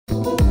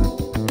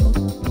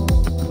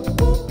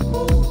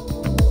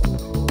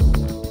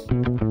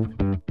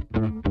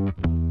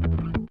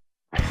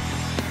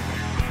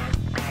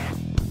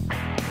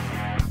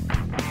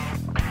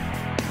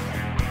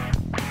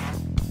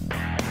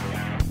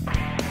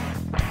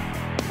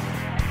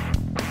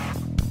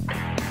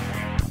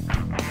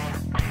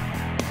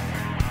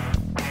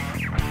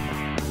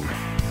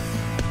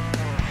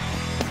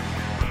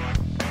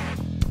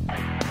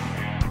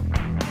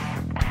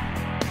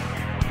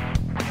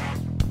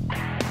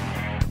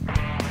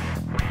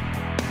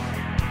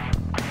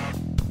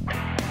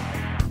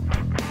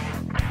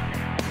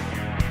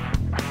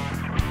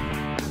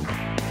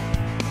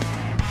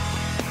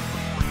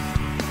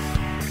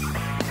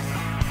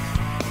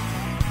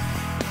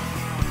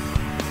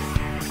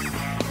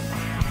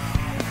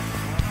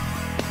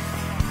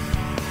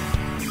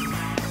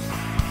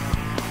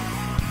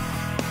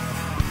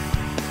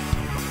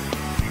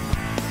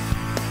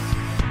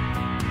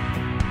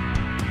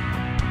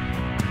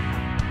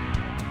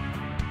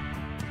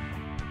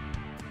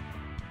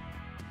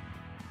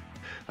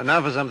And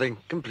now for something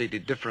completely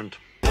different.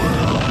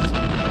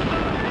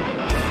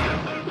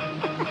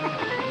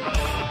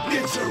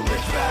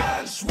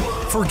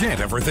 Forget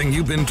everything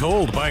you've been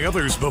told by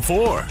others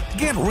before.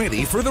 Get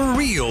ready for the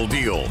real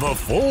deal, the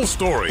full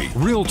story,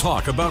 real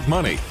talk about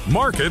money,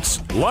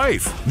 markets,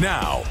 life.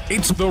 Now,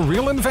 it's The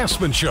Real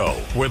Investment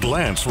Show with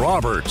Lance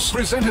Roberts,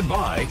 presented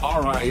by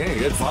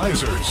RIA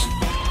Advisors.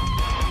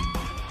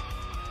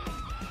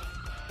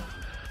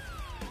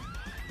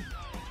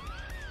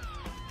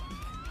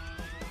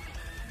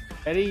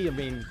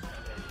 Eddie,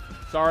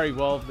 sorry,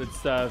 well,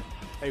 it's,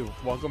 hey,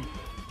 welcome.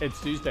 It's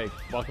Tuesday.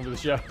 Welcome to the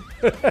show.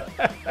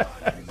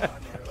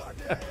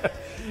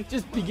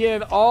 Just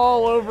begin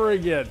all over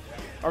again.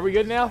 Are we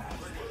good now?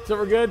 So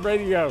we're good?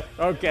 Ready to go?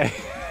 Okay.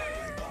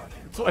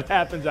 That's what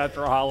happens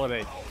after a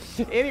holiday.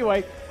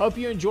 Anyway, hope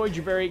you enjoyed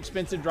your very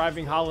expensive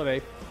driving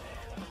holiday.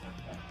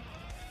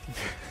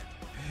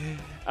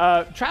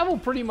 Travel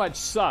pretty much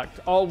sucked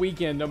all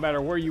weekend, no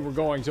matter where you were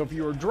going. So if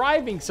you were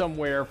driving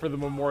somewhere for the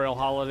Memorial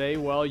holiday,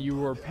 well, you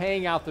were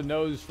paying out the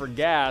nose for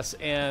gas.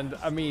 And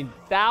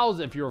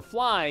if you were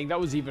flying, that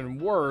was even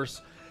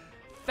worse.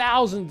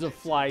 Thousands of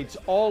flights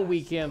all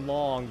weekend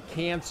long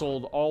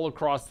canceled all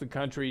across the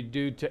country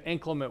due to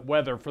inclement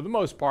weather for the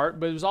most part,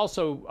 but it was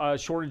also a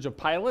shortage of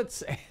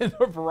pilots and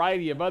a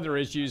variety of other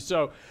issues.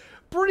 So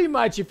pretty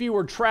much if you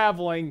were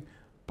traveling,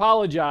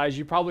 apologize,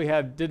 you probably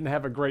didn't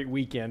have a great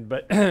weekend,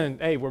 but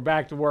hey, we're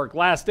back to work.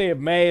 Last day of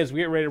May as we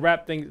get ready to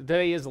wrap things.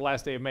 Today is the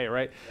last day of May,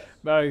 right?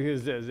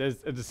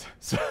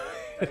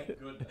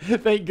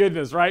 Thank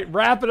goodness, right?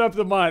 Wrapping up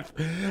the month.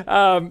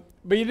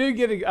 But you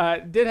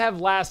did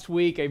have last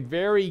week a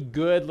very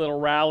good little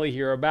rally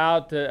here,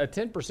 about a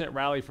 10%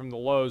 rally from the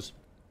lows.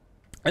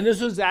 And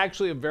this was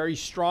actually a very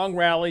strong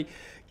rally.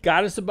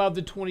 Got us above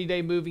the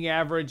 20-day moving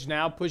average,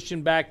 now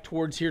pushing back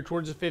towards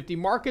the 50.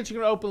 Markets are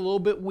going to open a little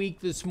bit weak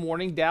this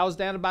morning. Dow's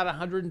down about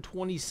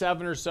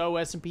 127 or so.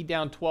 S&P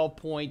down 12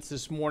 points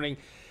this morning.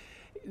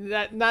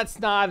 That's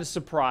not a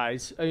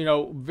surprise.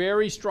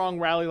 Very strong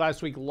rally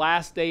last week,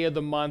 last day of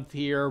the month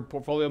here.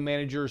 Portfolio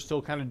managers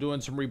still kind of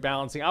doing some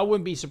rebalancing. I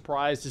wouldn't be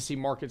surprised to see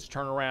markets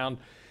turn around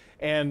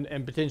and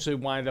potentially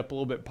wind up a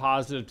little bit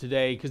positive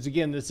today, because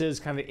again, this is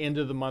kind of end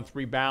of the month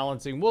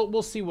rebalancing.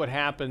 We'll see what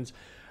happens.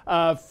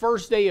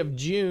 First day of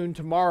June,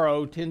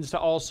 tomorrow, tends to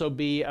also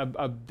be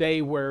a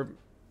day where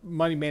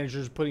money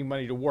managers are putting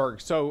money to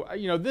work. So,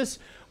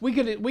 we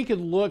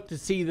could look to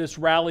see this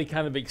rally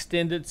kind of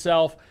extend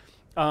itself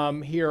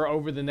here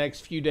over the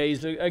next few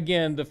days.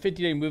 Again, the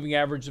 50-day moving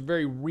average is a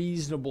very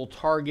reasonable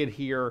target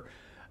here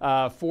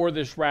for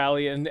this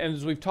rally. And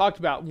as we've talked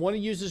about, want to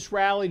use this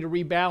rally to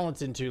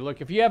rebalance into.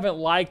 Look, if you haven't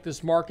liked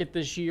this market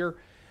this year,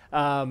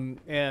 and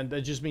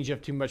that just means you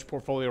have too much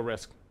portfolio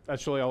risk.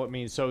 That's really all it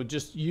means. So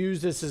just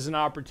use this as an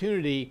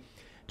opportunity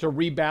to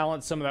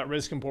rebalance some of that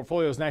risk in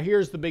portfolios. Now,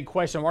 here's the big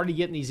question. I'm already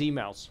getting these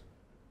emails.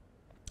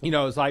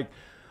 It's like,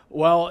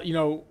 well,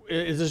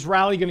 is this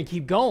rally going to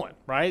keep going,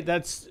 right?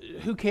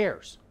 Who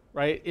cares,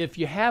 right? If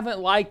you haven't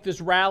liked this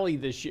rally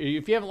this year,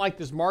 if you haven't liked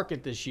this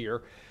market this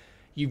year,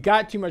 you've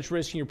got too much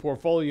risk in your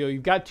portfolio,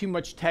 you've got too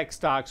much tech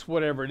stocks,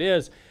 whatever it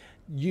is,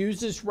 use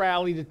this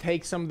rally to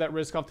take some of that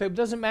risk off the table. It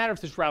doesn't matter if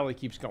this rally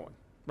keeps going,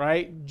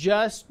 right?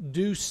 Just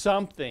do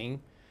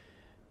something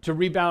to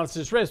rebalance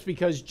this risk,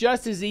 because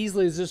just as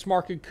easily as this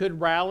market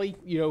could rally,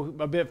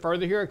 a bit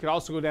further here, it could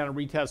also go down and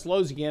retest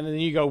lows again, and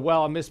then you go,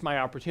 well, I missed my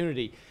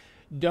opportunity.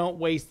 Don't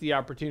waste the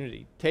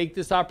opportunity. Take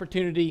this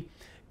opportunity,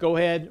 go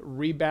ahead,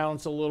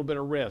 rebalance a little bit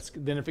of risk.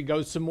 Then if it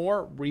goes some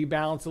more,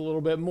 rebalance a little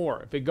bit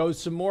more. If it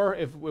goes some more,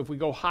 if we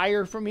go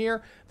higher from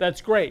here, that's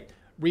great.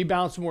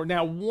 Rebalance more.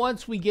 Now,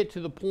 once we get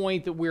to the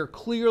point that we're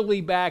clearly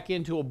back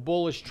into a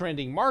bullish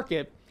trending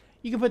market,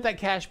 you can put that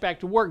cash back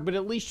to work, but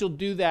at least you'll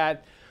do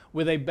that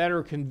with a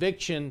better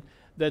conviction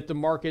that the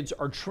markets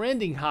are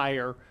trending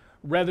higher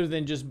rather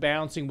than just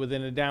bouncing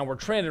within a downward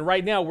trend. And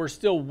right now, we're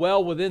still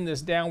well within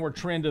this downward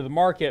trend of the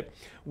market.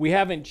 We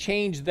haven't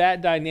changed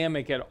that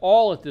dynamic at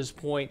all at this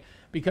point,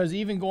 because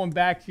even going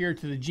back here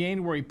to the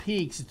January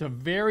peaks, it's a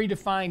very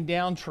defined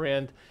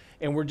downtrend,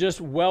 and we're just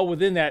well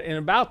within that. And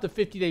about the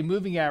 50-day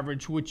moving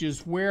average, which is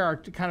where our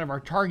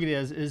target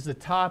is the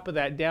top of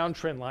that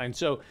downtrend line.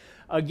 So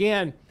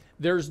again,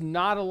 there's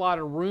not a lot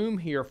of room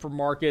here for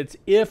markets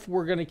if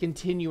we're going to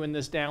continue in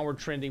this downward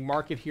trending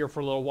market here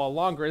for a little while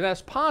longer. And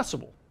that's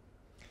possible.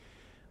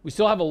 We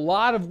still have a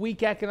lot of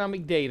weak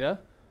economic data.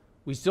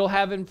 We still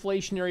have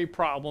inflationary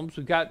problems.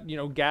 We've got,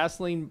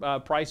 gasoline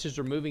prices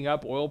are moving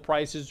up. Oil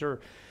prices are,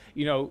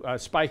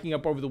 spiking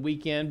up over the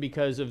weekend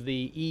because of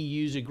the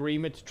EU's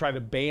agreement to try to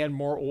ban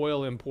more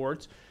oil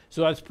imports.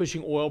 So that's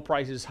pushing oil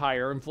prices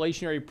higher.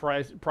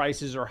 Inflationary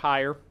prices are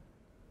higher.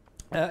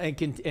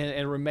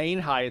 And remain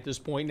high at this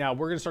point. Now,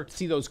 we're going to start to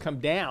see those come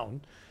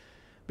down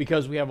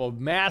because we have a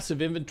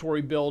massive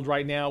inventory build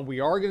right now. We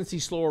are going to see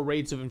slower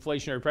rates of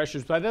inflationary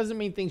pressures, but that doesn't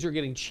mean things are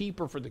getting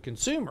cheaper for the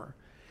consumer.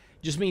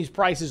 It just means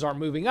prices aren't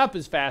moving up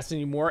as fast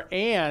anymore.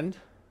 And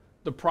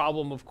the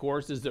problem, of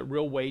course, is that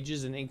real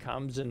wages and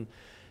incomes and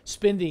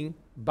spending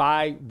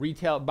by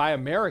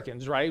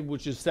Americans, right,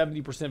 which is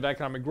 70% of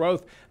economic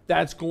growth,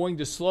 that's going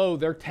to slow.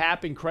 They're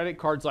tapping credit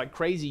cards like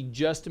crazy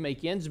just to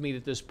make ends meet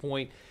at this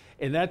point,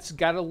 and that's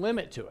got a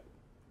limit to it.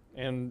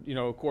 And,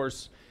 of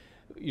course,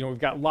 we've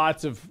got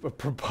lots of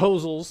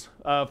proposals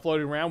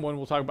floating around. One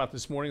we'll talk about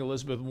this morning,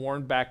 Elizabeth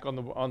Warren back on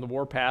the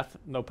warpath,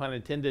 no pun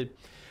intended,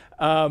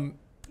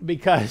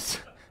 because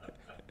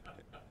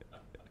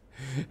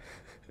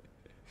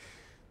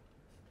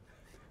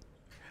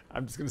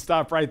I'm just going to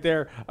stop right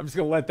there. I'm just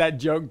going to let that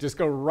joke just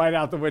go right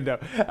out the window.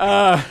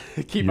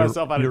 Keep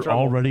myself out of trouble. You're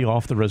already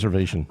off the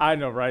reservation. I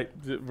know, right?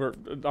 We're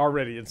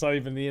already. It's not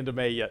even the end of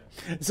May yet.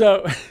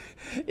 So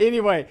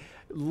anyway,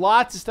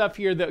 lots of stuff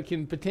here that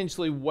can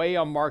potentially weigh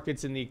on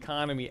markets and the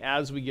economy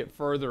as we get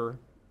further,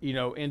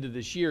 into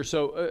this year.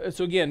 So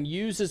again,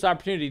 use this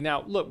opportunity.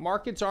 Now, look,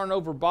 markets aren't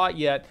overbought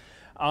yet.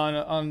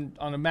 On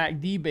a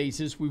MACD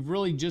basis, we've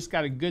really just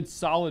got a good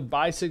solid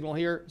buy signal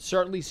here.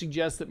 Certainly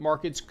suggests that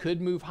markets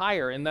could move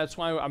higher, and that's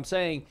why I'm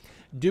saying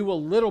do a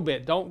little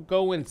bit. Don't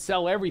go and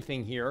sell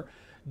everything here.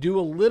 Do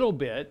a little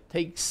bit,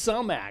 take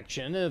some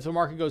action, and if the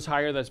market goes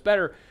higher, that's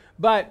better.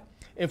 But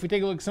if we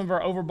take a look at some of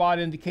our overbought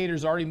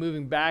indicators already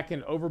moving back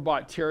in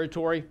overbought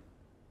territory,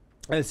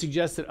 and it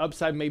suggests that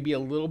upside may be a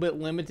little bit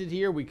limited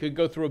here. We could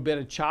go through a bit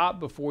of chop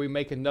before we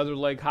make another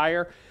leg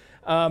higher.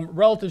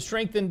 Relative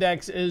strength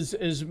index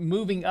is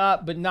moving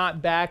up, but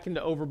not back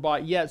into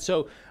overbought yet.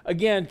 So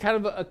again,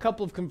 kind of a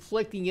couple of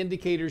conflicting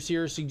indicators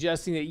here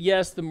suggesting that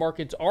yes, the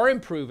markets are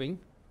improving,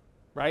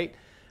 right?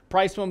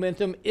 Price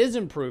momentum is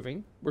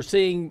improving. We're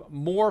seeing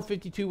more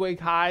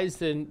 52-week highs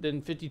than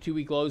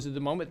 52-week lows at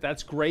the moment.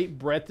 That's great.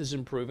 Breadth is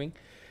improving.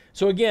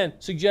 So again,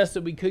 suggests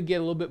that we could get a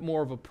little bit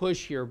more of a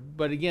push here,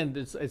 but again,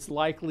 it's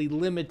likely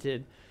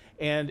limited.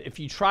 And if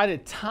you try to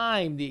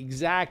time the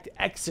exact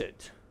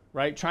exit,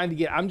 right?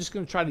 I'm just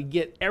going to try to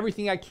get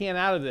everything I can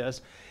out of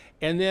this,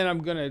 and then I'm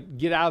going to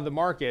get out of the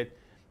market.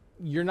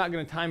 You're not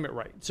going to time it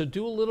right. So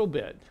do a little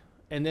bit,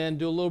 and then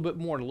do a little bit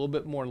more, and a little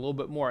bit more, and a little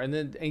bit more,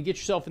 and get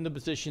yourself in the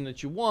position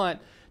that you want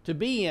to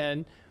be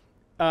in.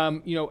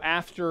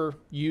 After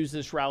use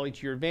this rally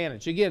to your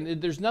advantage. Again,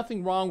 there's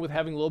nothing wrong with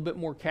having a little bit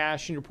more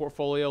cash in your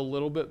portfolio, a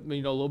little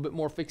bit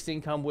more fixed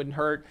income wouldn't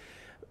hurt,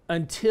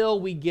 until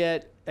we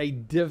get a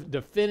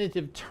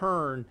definitive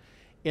turn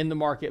in the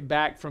market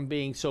back from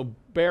being so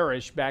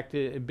bearish back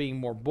to being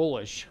more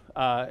bullish,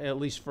 at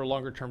least for a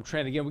longer term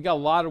trend. Again, we got a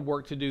lot of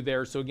work to do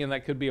there. So again,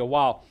 that could be a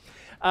while.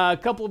 A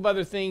couple of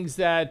other things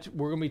that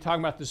we're going to be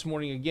talking about this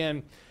morning.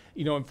 Again,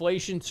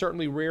 inflation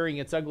certainly rearing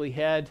its ugly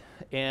head,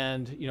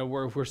 and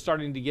we're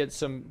starting to get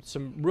some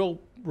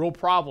real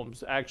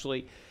problems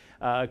actually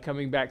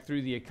coming back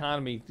through the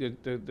economy.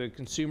 The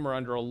consumer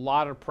under a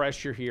lot of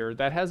pressure here.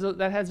 That has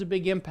a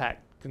big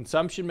impact.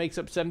 Consumption makes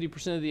up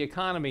 70% of the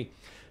economy.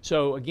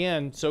 So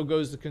again, so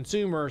goes the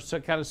consumer, so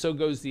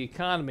goes the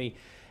economy.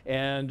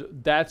 And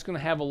that's going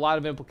to have a lot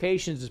of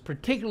implications,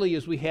 particularly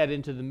as we head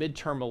into the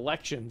midterm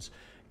elections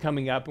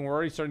coming up. And we're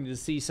already starting to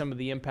see some of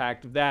the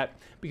impact of that,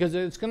 because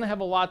it's going to have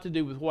a lot to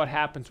do with what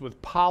happens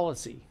with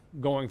policy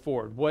going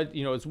forward.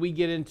 As we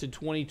get into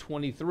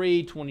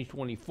 2023,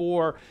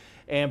 2024,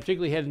 and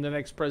particularly head into the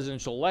next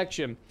presidential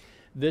election,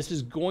 this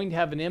is going to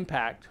have an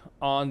impact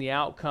on the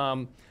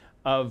outcome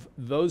of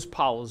those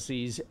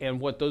policies and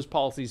what those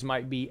policies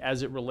might be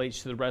as it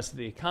relates to the rest of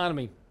the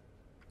economy.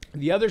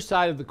 The other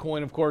side of the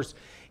coin, of course,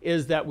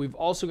 is that we've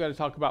also got to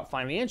talk about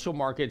financial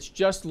markets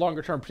just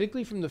longer term,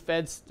 particularly from the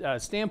Fed's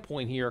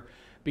standpoint here,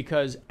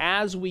 because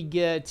as we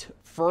get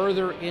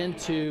further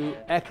into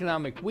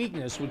economic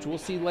weakness, which we'll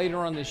see later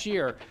on this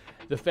year,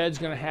 the Fed's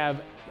going to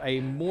have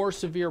a more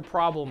severe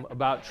problem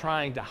about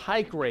trying to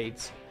hike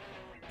rates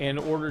in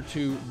order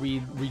to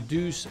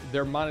reduce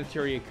their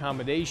monetary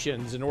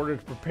accommodations in order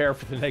to prepare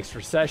for the next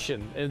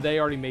recession. And they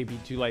already may be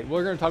too late.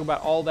 We're going to talk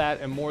about all that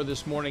and more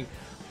this morning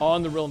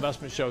on The Real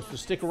Investment Show. So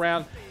stick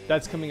around.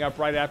 That's coming up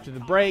right after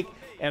the break.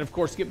 And of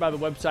course, get by the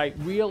website,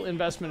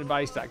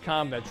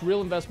 realinvestmentadvice.com. That's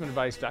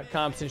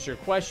realinvestmentadvice.com. Send your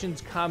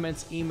questions,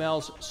 comments,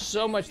 emails.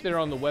 So much there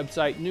on the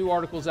website. New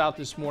articles out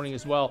this morning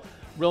as well.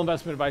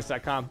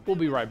 Realinvestmentadvice.com. We'll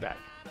be right back.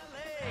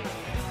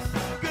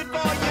 Good for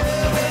you.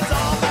 It's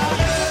all about you.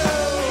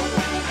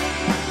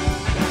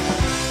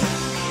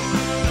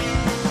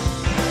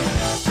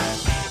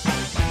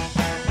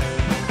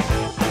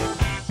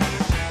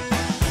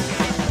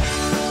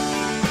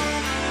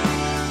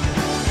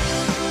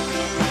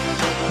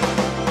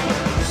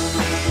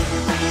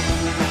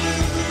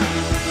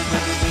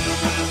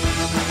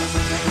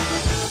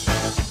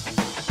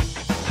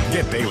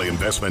 Get daily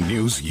investment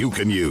news you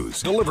can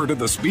use, delivered at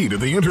the speed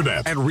of the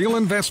internet at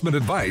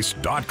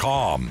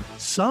realinvestmentadvice.com.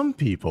 Some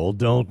people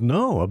don't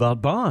know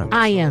about bonds.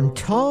 I am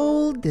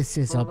told this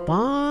is a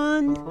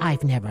bond.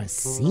 I've never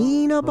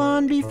seen a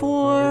bond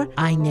before.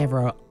 I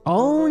never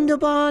owned a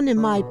bond in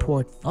my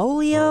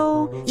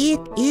portfolio? It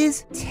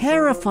is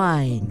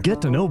terrifying.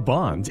 Get to know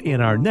bonds in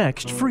our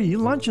next free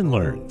Lunch and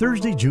Learn,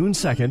 Thursday, June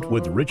 2nd,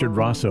 with Richard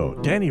Rosso,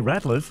 Danny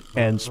Ratliff,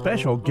 and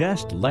special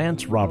guest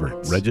Lance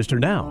Roberts. Register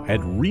now at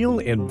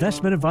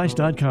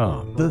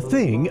realinvestmentadvice.com. The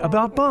Thing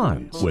About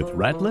Bonds with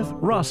Ratliff,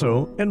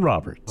 Rosso, and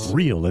Roberts.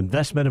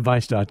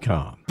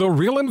 Realinvestmentadvice.com. The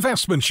Real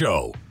Investment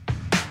Show.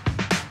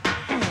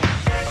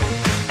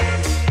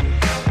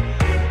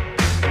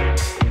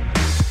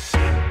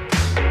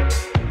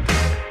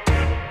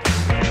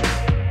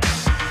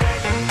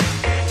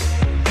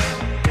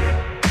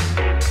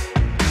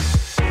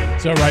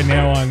 So right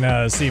now on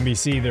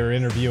CNBC, they're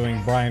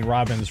interviewing Brian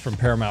Robbins from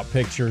Paramount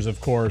Pictures, of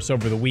course.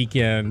 Over the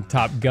weekend,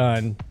 Top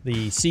Gun,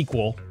 the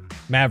sequel,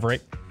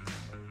 Maverick,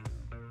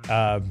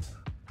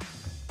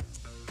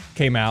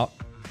 came out,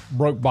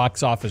 broke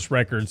box office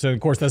records. And, of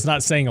course, that's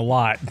not saying a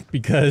lot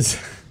because...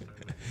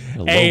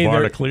 A low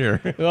bar to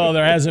clear. Well,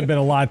 there hasn't been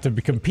a lot to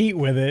compete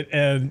with it.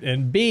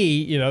 And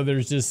B,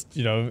 there's just,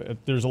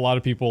 there's a lot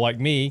of people like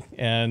me.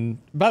 And,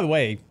 by the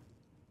way,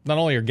 not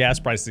only are gas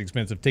prices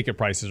expensive, ticket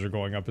prices are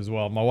going up as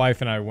well. My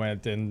wife and I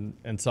went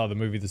and saw the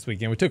movie this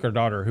weekend. We took our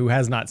daughter, who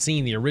has not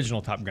seen the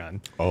original Top Gun.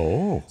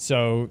 Oh.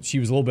 So she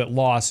was a little bit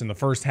lost in the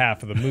first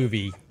half of the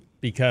movie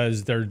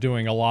because they're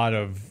doing a lot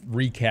of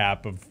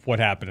recap of what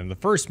happened in the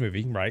first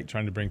movie, right?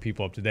 Trying to bring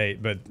people up to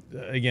date. But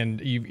again,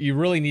 you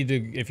really need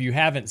to, if you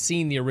haven't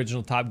seen the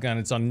original Top Gun,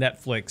 it's on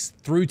Netflix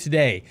through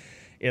today.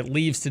 It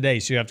leaves today,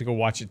 so you have to go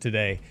watch it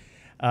today.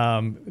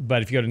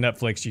 But if you go to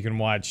Netflix, you can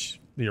watch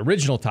the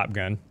original Top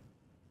Gun.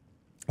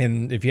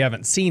 And if you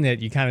haven't seen it,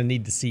 you kind of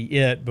need to see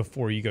it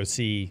before you go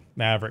see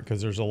Maverick,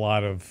 because there's a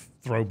lot of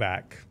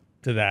throwback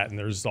to that. And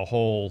there's a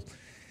whole,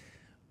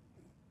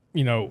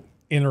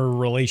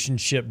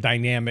 interrelationship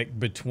dynamic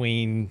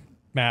between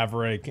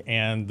Maverick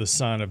and the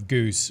son of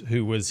Goose,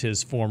 who was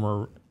his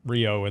former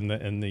Rio in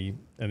the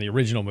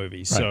original movie.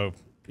 Right. So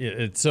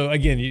so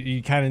again,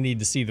 you kind of need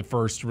to see the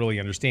first to really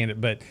understand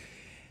it. But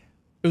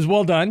it was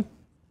well done.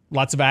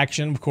 Lots of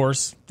action, of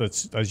course.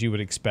 That's as you would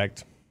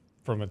expect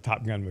from a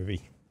Top Gun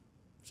movie.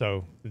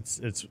 So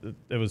it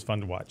was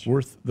fun to watch.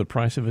 Worth the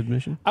price of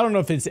admission? I don't know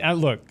if it's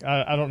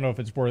I don't know if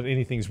it's worth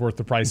anything's worth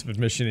the price of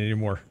admission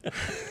anymore.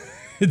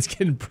 It's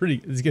getting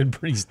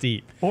pretty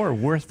steep. Or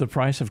worth the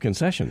price of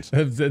concessions?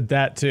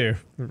 That too,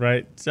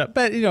 right? So,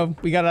 but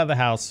we got out of the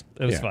house.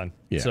 It was fun.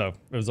 Yeah. So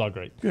it was all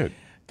great. Good.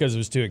 Because it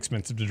was too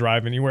expensive to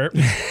drive anywhere.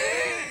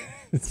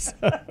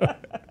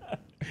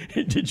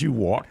 Did you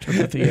walk to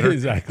the theater?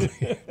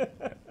 Exactly.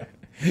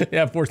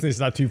 Yeah, fortunately, it's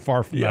not too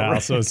far from the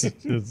house, so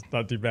it's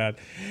not too bad.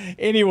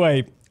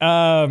 Anyway,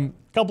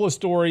 couple of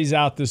stories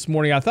out this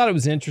morning. I thought it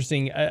was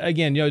interesting.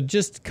 Again,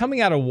 just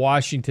coming out of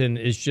Washington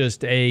is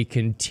just a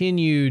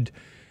continued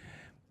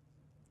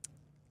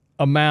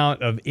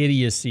amount of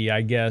idiocy,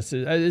 I guess.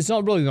 It's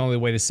not really the only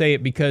way to say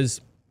it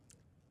because,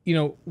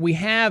 we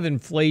have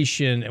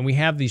inflation and we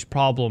have these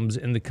problems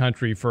in the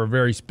country for a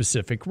very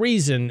specific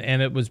reason,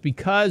 and it was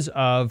because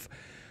of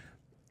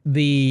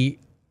the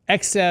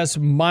excess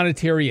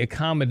monetary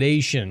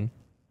accommodation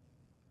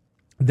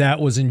that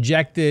was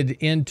injected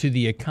into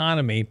the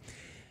economy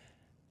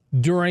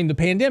during the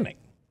pandemic,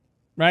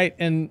 right?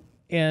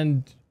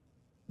 And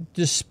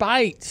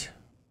despite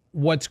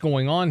what's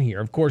going on here,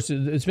 of course,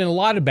 it's been a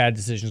lot of bad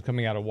decisions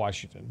coming out of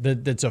Washington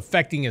that's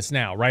affecting us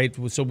now, right?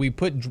 So we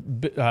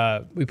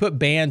put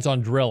bans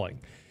on drilling.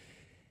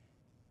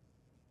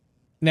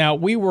 Now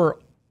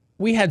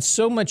we had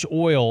so much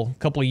oil a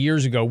couple of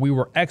years ago, we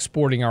were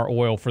exporting our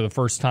oil for the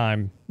first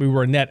time. We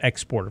were a net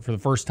exporter for the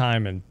first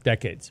time in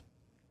decades.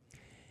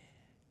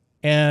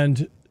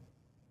 And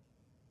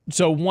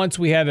so once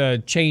we had a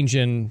change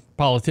in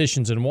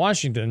politicians in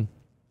Washington,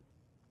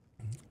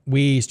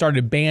 we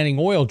started banning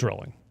oil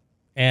drilling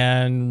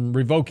and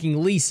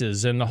revoking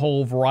leases and a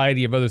whole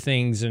variety of other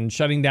things and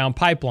shutting down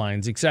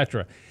pipelines, et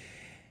cetera.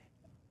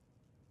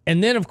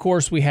 And then, of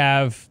course, we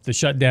have the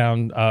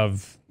shutdown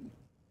of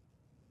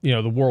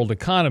the world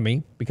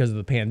economy because of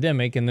the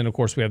pandemic. And then, of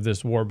course, we have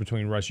this war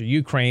between Russia and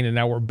Ukraine, and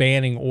now we're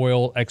banning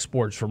oil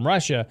exports from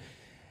Russia.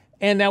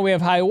 And now we have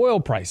high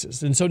oil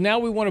prices. And so now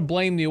we want to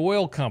blame the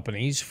oil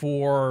companies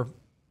for,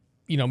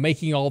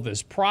 making all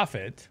this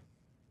profit,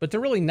 but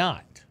they're really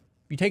not.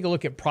 If you take a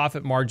look at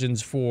profit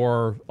margins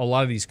for a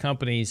lot of these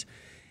companies,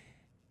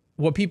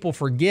 what people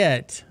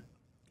forget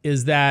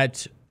is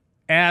that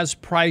as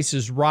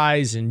prices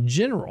rise in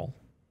general,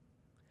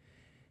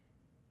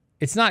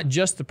 it's not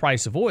just the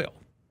price of oil.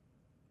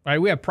 Right,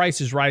 we have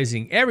prices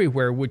rising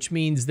everywhere, which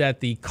means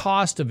that the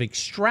cost of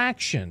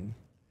extraction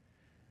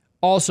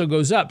also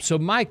goes up. So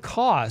my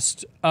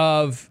cost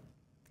of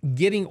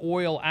getting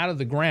oil out of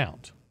the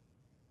ground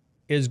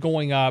is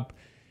going up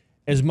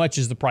as much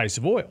as the price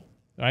of oil.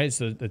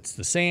 Right? It's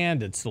the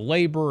sand, it's the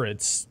labor,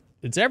 it's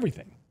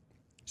everything.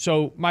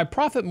 So my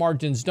profit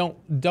margins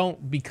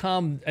don't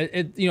become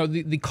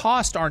the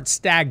costs aren't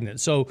stagnant.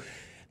 So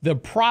the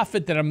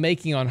profit that I'm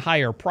making on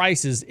higher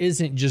prices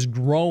isn't just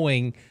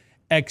growing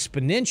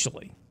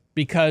exponentially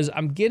because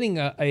I'm getting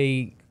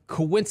a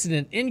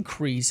coincident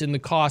increase in the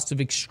cost of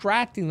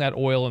extracting that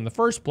oil in the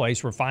first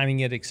place, refining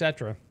it,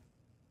 etc.,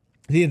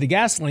 the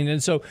gasoline.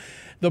 And so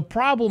the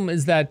problem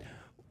is that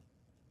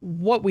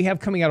what we have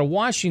coming out of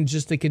Washington is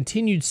just a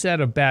continued set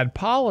of bad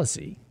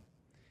policy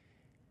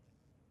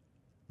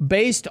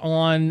based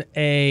on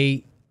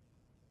a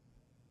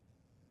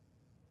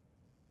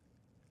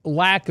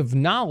lack of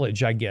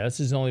knowledge, I guess,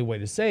 is the only way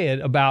to say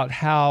it, about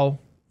how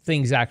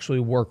things actually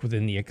work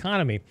within the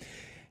economy.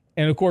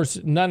 And of course,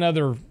 none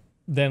other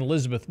than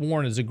Elizabeth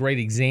Warren is a great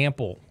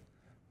example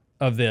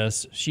of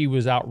this. She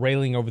was out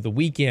railing over the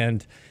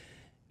weekend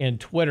in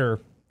Twitter.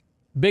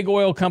 Big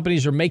oil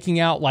companies are making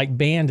out like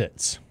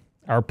bandits.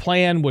 Our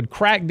plan would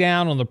crack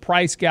down on the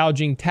price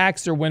gouging,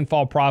 tax their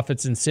windfall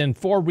profits, and send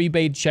 4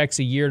 rebate checks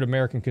a year to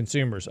American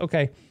consumers.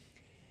 Okay.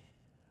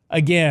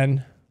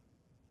 Again,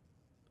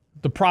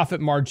 the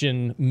profit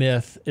margin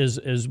myth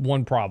is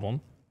one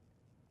problem.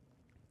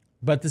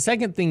 But the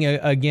second thing,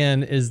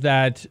 again, is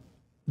that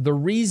the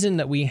reason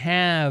that we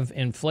have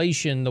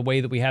inflation the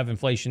way that we have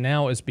inflation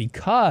now is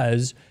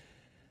because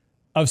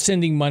of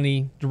sending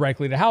money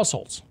directly to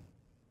households.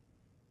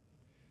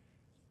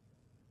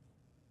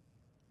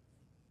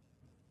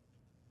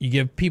 You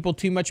give people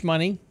too much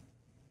money,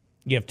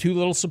 you have too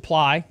little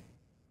supply,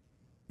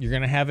 you're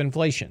going to have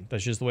inflation.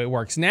 That's just the way it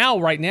works.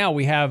 Right now,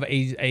 we have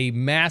a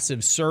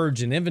massive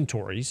surge in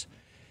inventories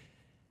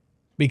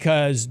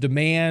because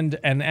demand,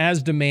 and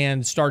as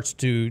demand starts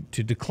to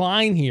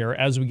decline here,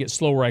 as we get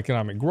slower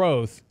economic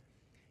growth,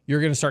 you're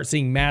going to start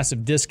seeing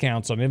massive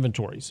discounts on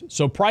inventories.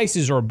 So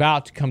prices are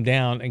about to come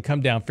down and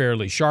come down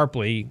fairly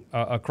sharply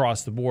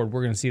across the board.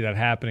 We're going to see that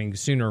happening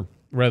sooner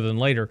rather than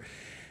later.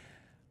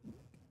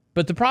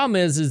 But the problem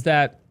is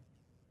that,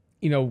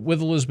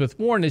 with Elizabeth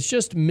Warren, it's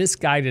just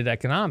misguided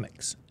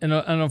economics. And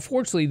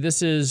unfortunately,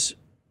 this is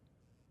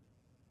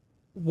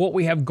what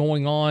we have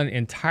going on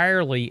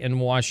entirely in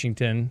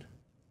Washington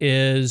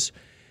is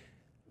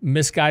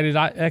misguided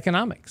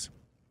economics.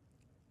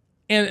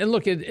 And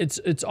look,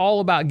 it's all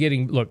about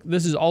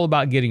this is all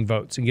about getting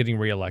votes and getting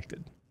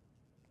reelected.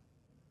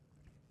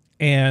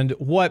 And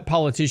what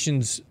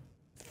politicians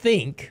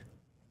think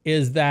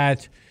is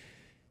that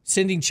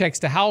sending checks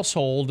to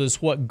household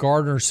is what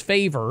garners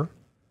favor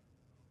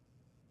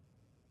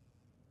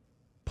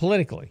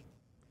politically.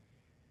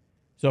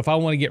 So if I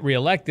want to get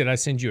reelected, I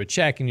send you a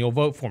check and you'll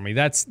vote for me.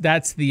 That's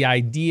the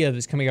idea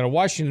that's coming out of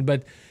Washington.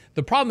 But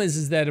the problem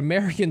is that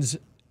Americans,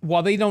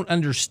 while they don't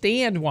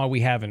understand why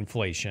we have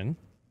inflation,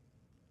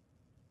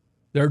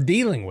 they're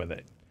dealing with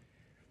it.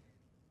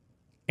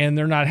 And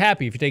they're not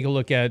happy. If you take a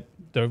look at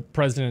the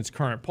president's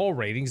current poll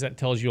ratings, that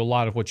tells you a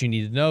lot of what you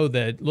need to know,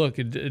 that, look,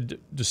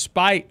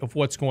 despite of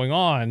what's going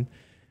on,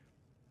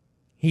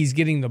 he's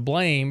getting the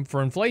blame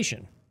for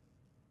inflation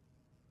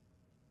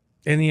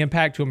and the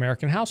impact to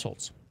American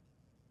households.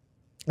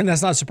 And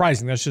that's not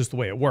surprising. That's just the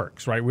way it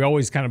works, right? We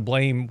always kind of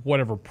blame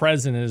whatever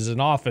president is in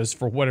office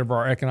for whatever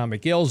our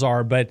economic ills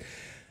are. But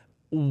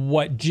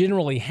what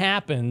generally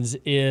happens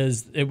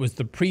is it was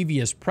the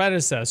previous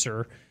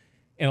predecessor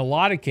in a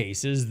lot of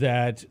cases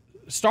that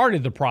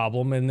started the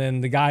problem, and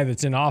then the guy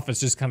that's in office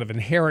just kind of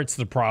inherits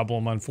the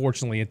problem,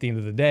 unfortunately, at the end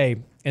of the day.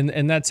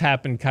 And that's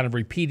happened kind of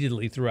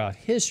repeatedly throughout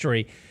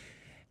history.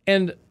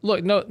 And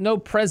look, no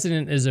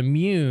president is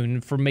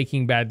immune from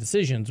making bad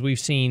decisions. We've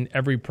seen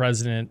every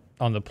president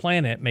on the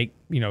planet make,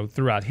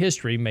 throughout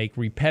history, make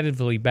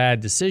repetitively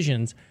bad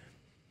decisions,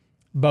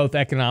 both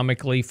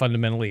economically,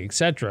 fundamentally,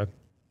 etc.,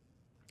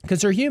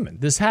 because they're human.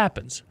 This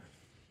happens.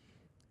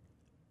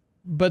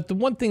 But the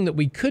one thing that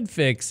we could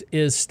fix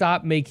is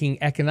stop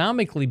making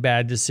economically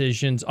bad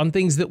decisions on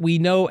things that we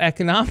know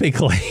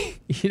economically.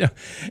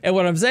 And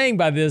what I'm saying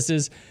by this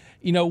is,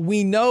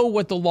 we know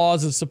what the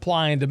laws of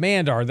supply and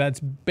demand are. That's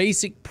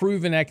basic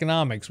proven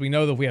economics. We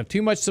know that if we have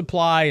too much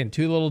supply and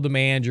too little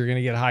demand, you're going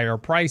to get higher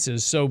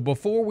prices. So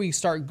before we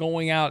start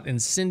going out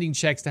and sending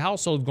checks to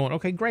households, going,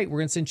 okay, great, we're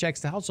going to send checks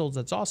to households.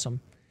 That's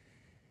awesome.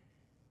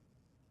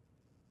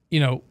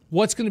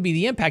 What's going to be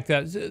the impact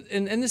of that?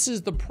 And this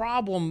is the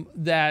problem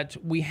that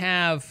we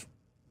have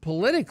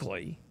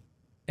politically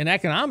and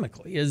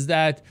economically, is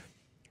that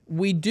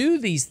we do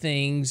these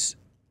things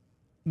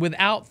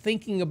without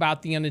thinking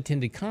about the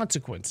unintended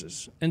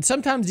consequences. And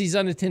sometimes these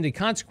unintended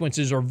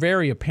consequences are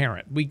very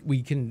apparent.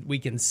 We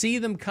can see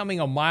them coming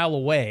a mile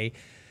away,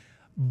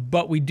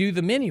 but we do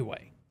them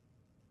anyway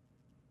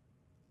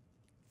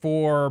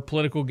for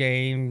political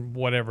gain,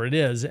 whatever it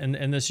is.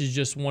 And this is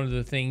just one of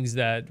the things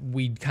that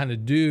we kind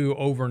of do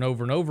over and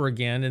over and over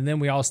again. And then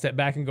we all step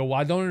back and go, well,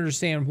 I don't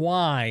understand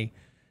why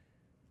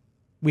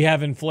we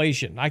have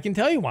inflation. I can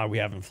tell you why we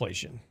have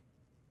inflation.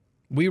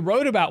 We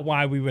wrote about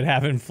why we would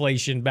have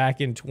inflation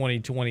back in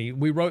 2020.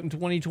 We wrote in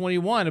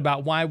 2021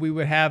 about why we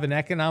would have an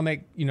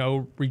economic,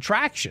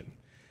 retraction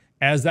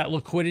as that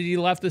liquidity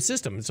left the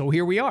system. And so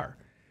here we are.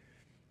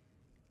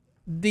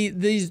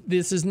 This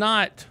is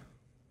not,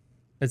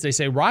 as they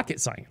say,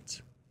 rocket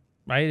science,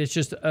 right? It's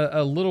just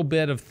a little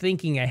bit of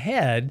thinking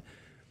ahead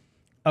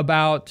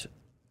about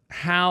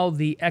how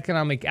the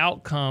economic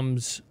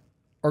outcomes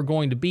are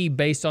going to be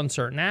based on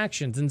certain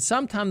actions. And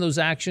sometimes those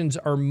actions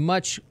are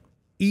much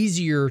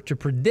easier to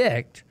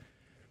predict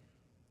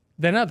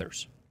than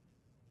others.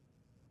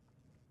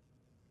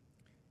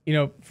 You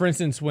know, for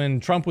instance, when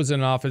Trump was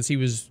in office, he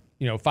was,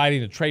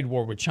 fighting a trade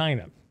war with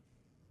China.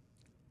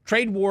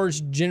 Trade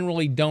wars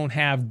generally don't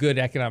have good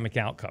economic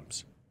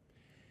outcomes.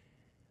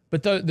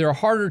 But they're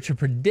harder to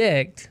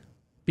predict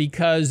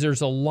because there's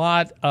a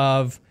lot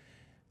of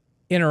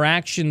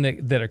interaction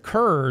that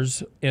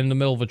occurs in the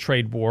middle of a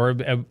trade war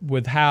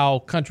with how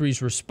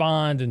countries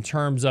respond in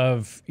terms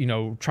of,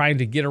 trying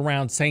to get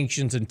around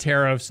sanctions and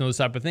tariffs and those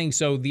type of things.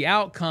 So the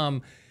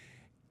outcome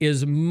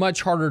is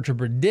much harder to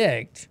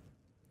predict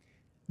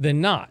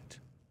than not.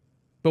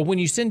 But when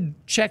you send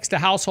checks to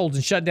households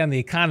and shut down the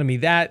economy,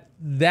 that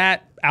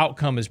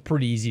outcome is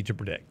pretty easy to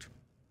predict.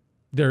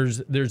 There's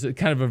a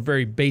kind of a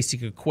very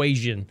basic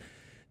equation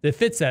that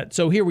fits that.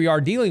 So here we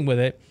are dealing with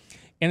it.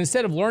 And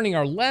instead of learning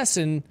our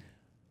lesson,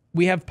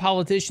 we have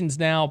politicians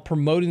now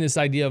promoting this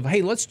idea of,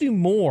 hey, let's do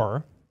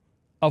more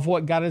of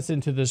what got us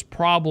into this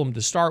problem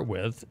to start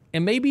with.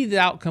 And maybe the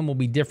outcome will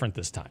be different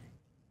this time.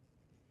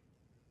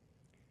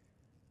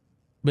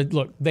 But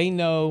look, they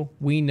know,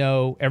 we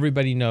know,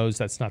 everybody knows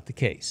that's not the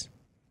case.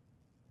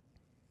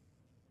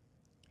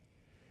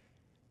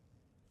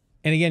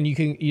 And again,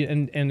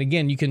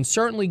 you can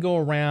certainly go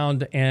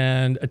around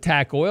and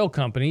attack oil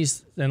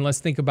companies. And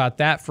let's think about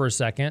that for a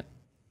second.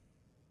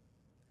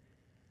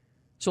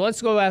 So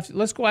let's go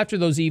after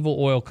those evil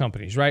oil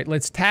companies, right?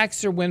 Let's tax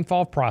their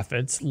windfall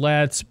profits.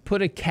 Let's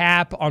put a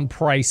cap on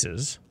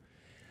prices.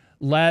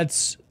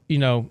 Let's,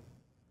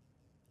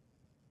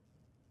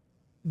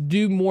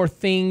 do more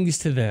things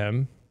to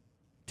them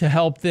to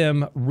help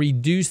them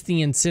reduce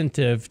the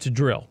incentive to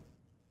drill.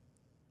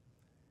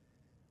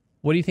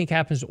 What do you think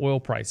happens to oil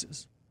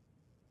prices?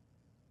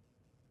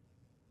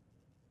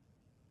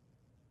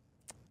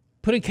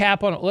 Put a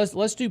cap on,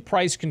 let's do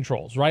price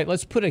controls, right?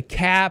 Let's put a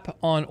cap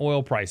on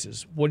oil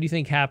prices. What do you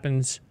think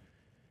happens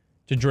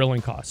to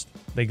drilling costs?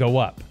 They go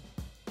up.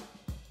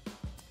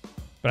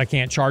 But I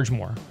can't charge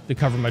more to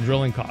cover my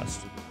drilling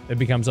costs. It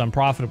becomes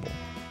unprofitable.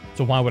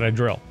 So why would I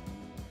drill?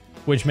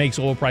 Which makes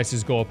oil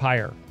prices go up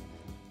higher.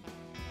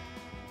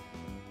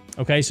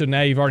 Okay, so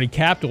now you've already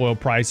capped oil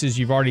prices.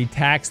 You've already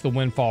taxed the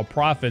windfall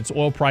profits.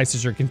 Oil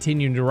prices are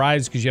continuing to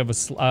rise because you have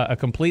a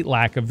complete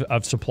lack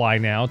of supply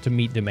now to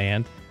meet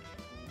demand.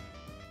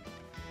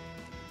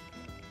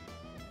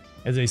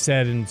 As they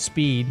said in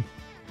Speed,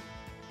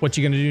 what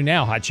you going to do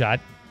now, hotshot?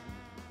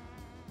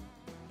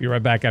 Be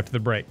right back after the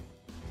break.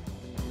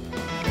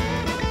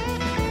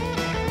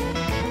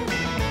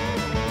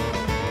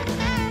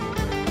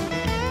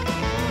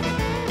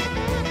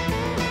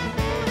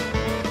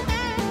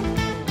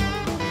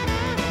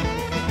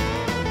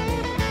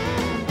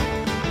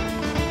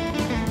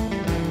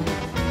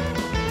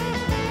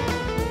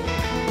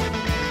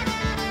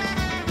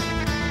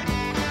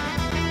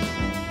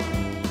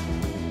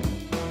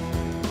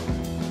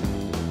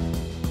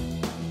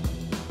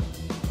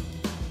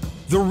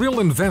 The Real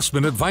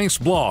Investment Advice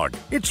blog.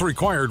 It's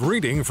required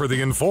reading for the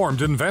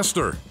informed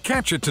investor.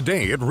 Catch it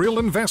today at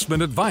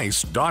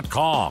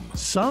realinvestmentadvice.com.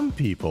 Some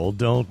people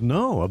don't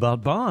know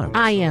about bonds.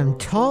 I am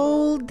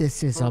told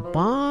this is a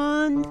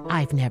bond.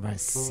 I've never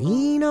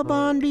seen a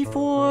bond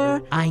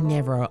before. I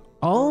never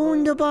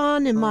owned a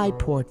bond in my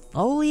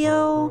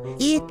portfolio.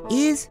 It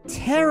is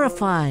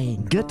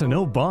terrifying. Get to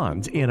know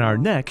bonds in our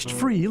next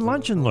free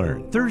Lunch and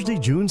Learn, Thursday,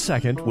 June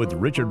 2nd, with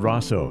Richard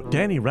Rosso,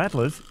 Danny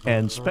Ratliff,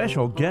 and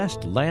special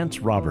guest Lance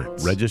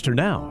Roberts. Register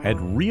now at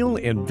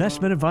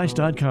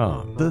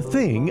realinvestmentadvice.com. The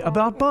Thing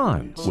About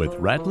Bonds with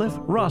Ratliff,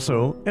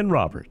 Rosso, and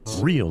Roberts.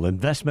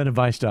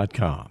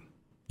 realinvestmentadvice.com.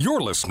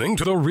 You're listening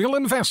to The Real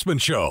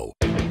Investment Show.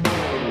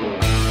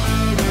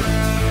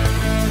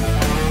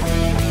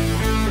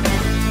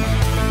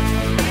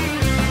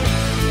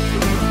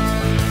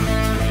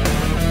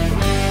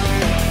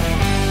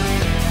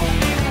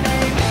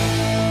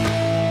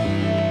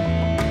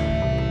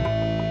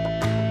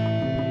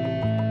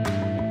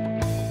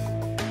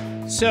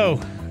 So,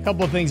 a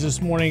couple of things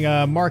this morning.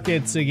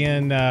 Markets,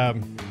 again,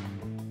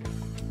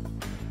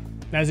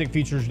 Nasdaq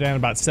futures down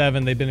about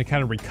 7. They've been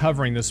kind of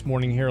recovering this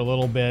morning here a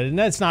little bit, and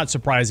that's not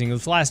surprising.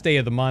 It's the last day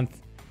of the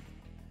month,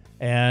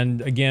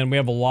 and again, we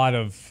have a lot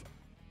of,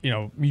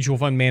 mutual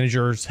fund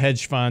managers,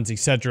 hedge funds,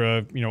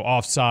 etc.,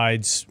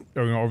 offsides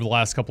over the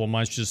last couple of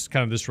months. Just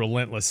kind of this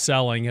relentless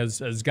selling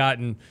has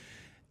gotten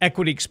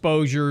equity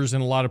exposures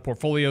in a lot of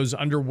portfolios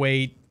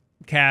underweight.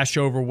 Cash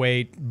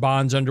overweight,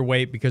 bonds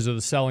underweight because of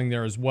the selling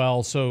there as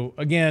well. So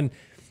again,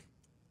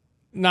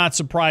 not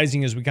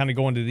surprising as we kind of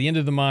go into the end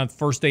of the month,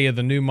 first day of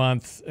the new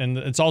month. And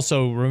it's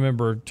also,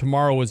 remember,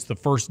 tomorrow is the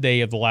first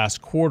day of the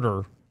last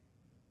quarter.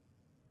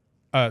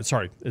 It's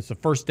the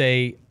first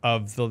day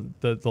of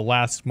the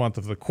last month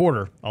of the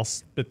quarter. I'll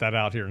spit that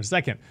out here in a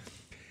second.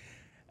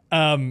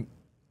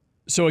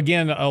 So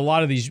again, a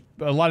lot of these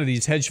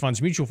hedge funds,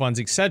 mutual funds,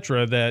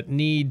 etc., that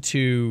need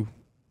to,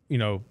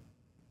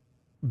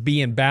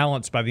 be in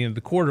balance by the end of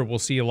the quarter, we'll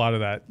see a lot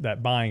of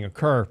that buying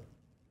occur.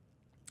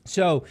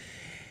 So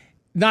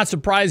not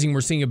surprising,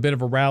 we're seeing a bit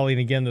of a rally. And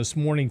again, this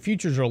morning,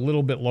 futures are a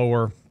little bit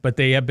lower, but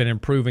they have been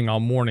improving all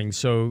morning.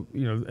 So,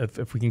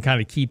 if we can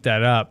kind of keep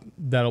that up,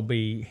 that'll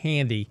be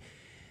handy.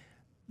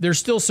 There's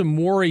still some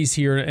worries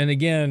here. And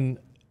again,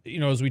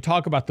 as we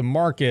talk about the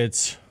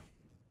markets,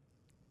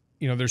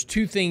 there's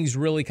two things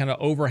really kind of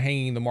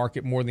overhanging the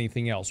market more than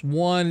anything else.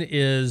 One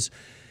is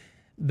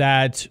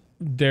that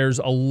there's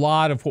a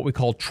lot of what we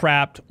call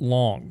trapped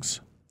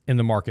longs in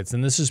the markets.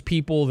 And this is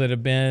people that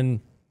have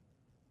been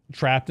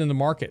trapped in the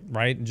market,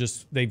 right? And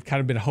they've kind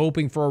of been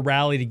hoping for a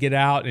rally to get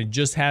out, and it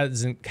just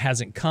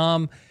hasn't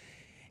come,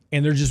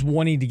 and they're just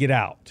wanting to get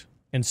out.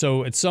 And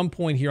so at some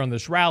point here on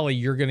this rally,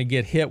 you're going to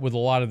get hit with a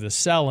lot of the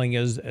selling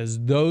as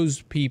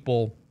those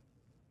people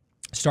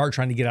start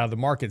trying to get out of the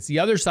markets. The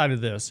other side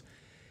of this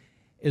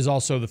is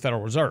also the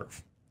Federal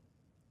Reserve.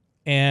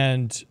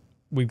 And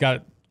we've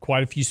got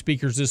quite a few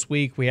speakers this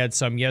week. We had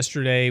some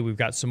yesterday. We've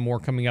got some more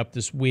coming up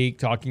this week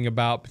talking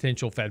about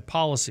potential Fed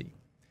policy.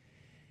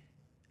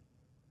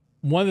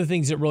 One of the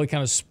things that really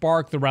kind of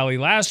sparked the rally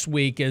last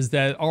week is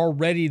that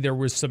already there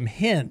was some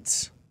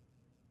hints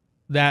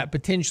that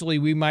potentially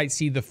we might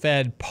see the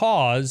Fed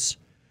pause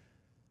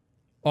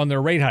on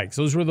their rate hikes.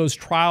 Those were those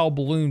trial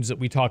balloons that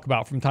we talk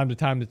about from time to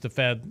time that the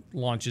Fed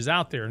launches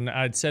out there. And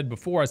I'd said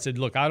before,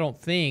 look, I don't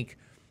think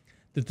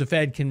that the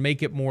Fed can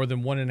make it more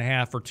than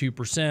 1.5% or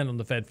 2% on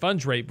the Fed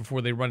funds rate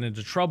before they run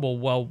into trouble.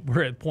 Well,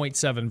 we're at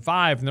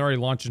 0.75, and they're already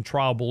launching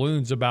trial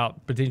balloons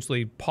about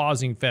potentially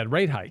pausing Fed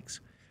rate hikes.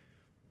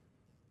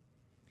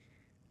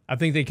 I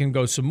think they can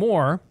go some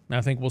more.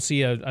 I think we'll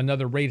see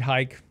another rate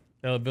hike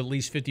of at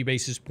least 50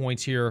 basis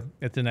points here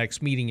at the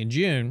next meeting in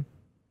June.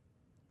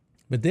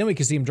 But then we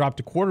can see them drop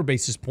to quarter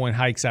basis point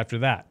hikes after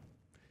that,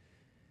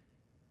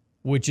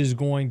 which is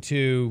going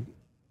to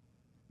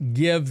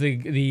give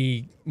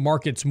the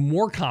markets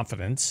more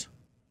confidence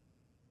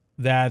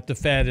that the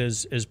Fed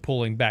is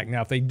pulling back.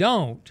 Now, if they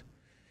don't,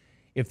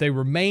 if they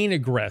remain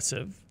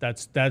aggressive,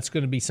 that's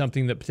going to be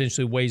something that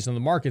potentially weighs on the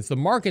markets. The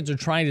markets are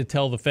trying to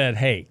tell the Fed,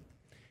 hey,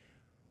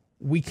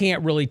 we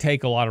can't really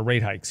take a lot of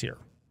rate hikes here.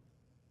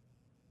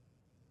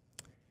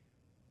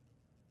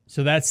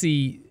 So that's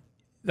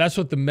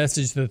what the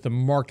message that the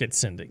market's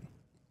sending.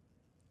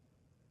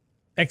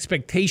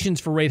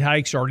 Expectations for rate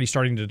hikes are already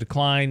starting to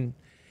decline.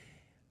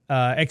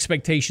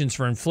 Expectations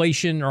for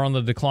inflation are on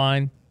the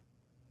decline.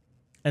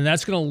 And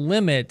that's going to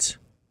limit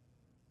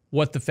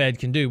what the Fed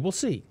can do. We'll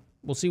see.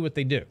 We'll see what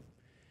they do.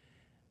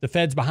 The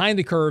Fed's behind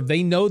the curve.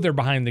 They know they're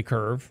behind the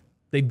curve.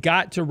 They've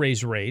got to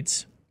raise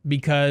rates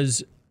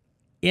because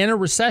in a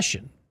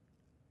recession.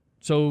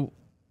 So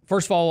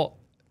first of all,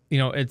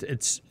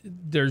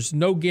 there's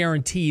no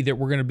guarantee that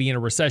we're going to be in a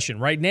recession.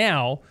 Right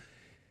now,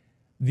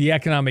 the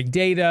economic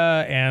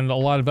data and a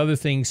lot of other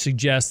things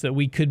suggest that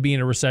we could be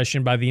in a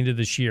recession by the end of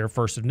this year,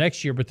 first of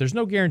next year, but there's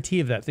no guarantee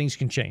of that. Things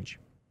can change.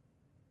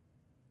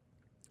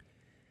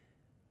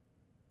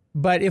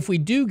 But if we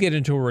do get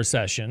into a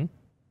recession,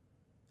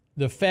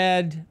 the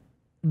Fed's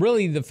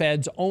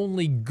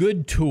only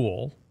good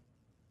tool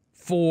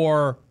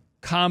for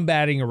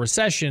combating a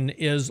recession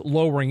is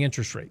lowering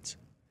interest rates.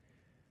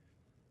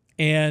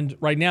 And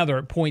right now they're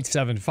at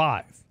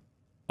 0.75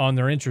 on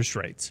their interest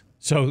rates.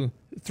 So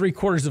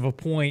 0.75 of a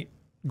point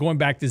going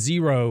back to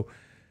zero,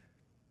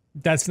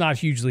 that's not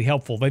hugely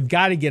helpful. They've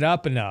got to get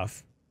up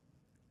enough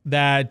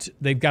that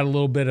they've got a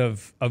little bit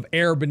of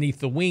air beneath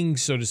the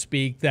wings, so to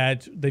speak,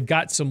 that they've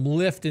got some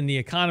lift in the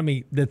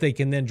economy that they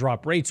can then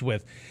drop rates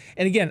with.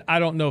 And again, I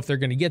don't know if they're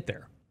going to get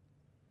there.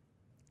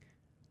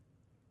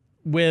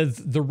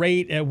 With the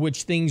rate at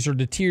which things are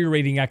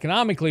deteriorating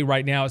economically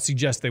right now, it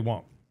suggests they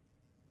won't.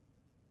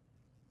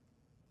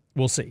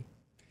 We'll see.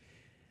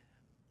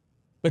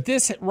 But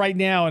this right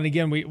now, and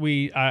again,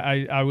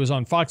 I was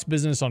on Fox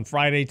Business on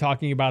Friday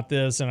talking about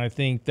this, and I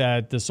think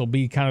that this will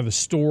be kind of the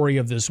story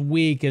of this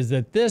week, is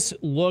that this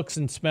looks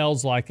and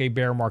smells like a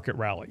bear market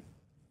rally.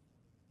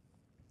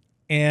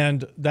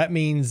 And that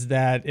means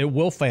that it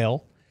will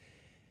fail,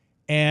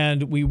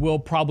 and we will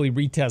probably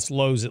retest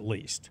lows at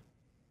least.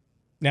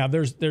 Now,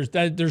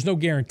 there's no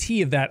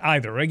guarantee of that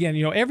either. Again,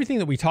 everything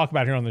that we talk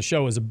about here on the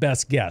show is a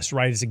best guess,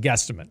 right? It's a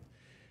guesstimate.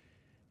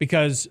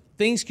 Because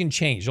things can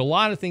change. A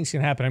lot of things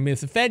can happen. I mean,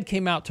 if the Fed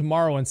came out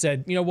tomorrow and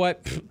said, you know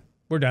what,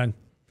 we're done.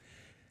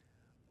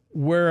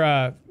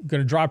 We're going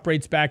to drop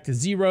rates back to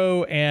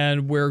zero,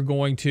 and we're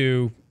going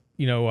to,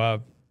 we're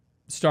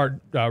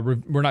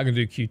not going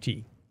to do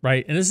QT,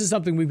 right? And this is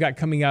something we've got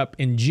coming up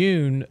in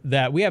June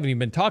that we haven't even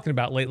been talking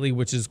about lately,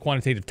 which is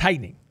quantitative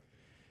tightening.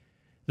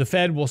 The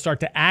Fed will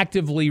start to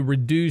actively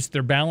reduce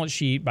their balance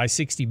sheet by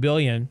 $60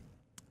 billion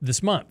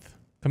this month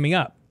coming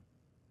up.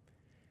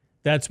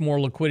 That's more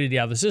liquidity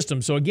out of the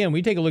system. So again,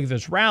 we take a look at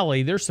this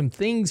rally. There's some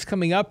things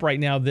coming up right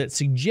now that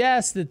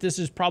suggest that this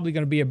is probably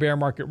going to be a bear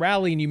market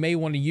rally, and you may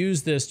want to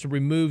use this to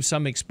remove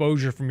some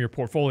exposure from your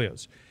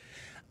portfolios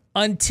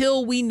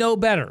until we know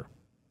better.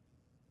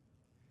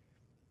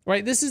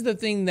 Right? This is the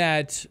thing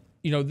that,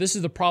 this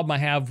is the problem I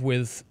have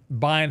with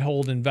buy and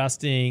hold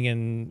investing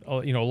and,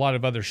 a lot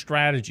of other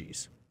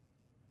strategies.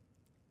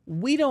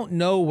 We don't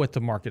know what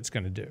the market's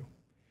going to do.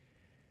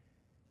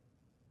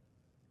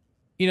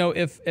 You know,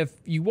 if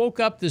you woke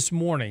up this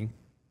morning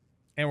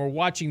and were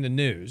watching the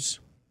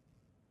news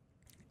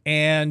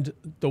and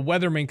the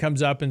weatherman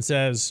comes up and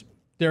says,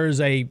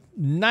 there's a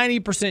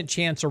 90%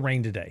 chance of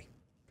rain today.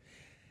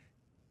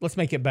 Let's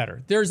make it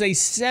better. There's a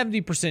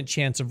 70%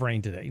 chance of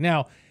rain today.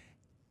 Now,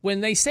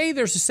 when they say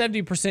there's a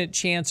 70%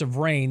 chance of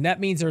rain, that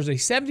means there's a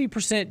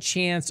 70%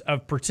 chance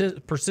of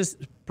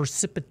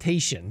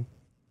precipitation.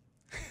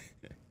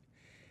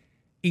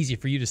 Easy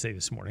for you to say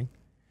this morning.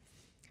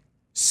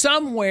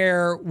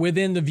 Somewhere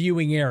within the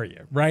viewing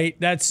area, right?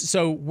 That's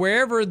so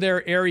wherever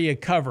their area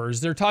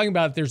covers, they're talking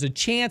about there's a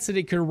chance that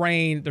it could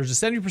rain. There's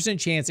a 70%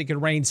 chance it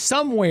could rain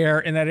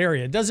somewhere in that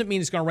area. It doesn't mean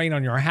it's going to rain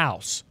on your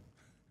house.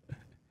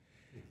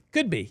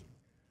 Could be.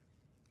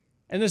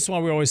 And this is why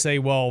we always say,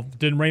 well, it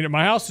didn't rain at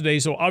my house today,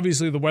 so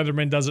obviously the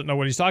weatherman doesn't know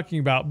what he's talking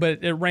about,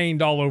 but it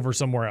rained all over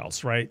somewhere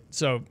else, right?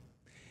 So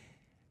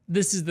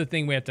this is the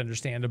thing we have to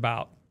understand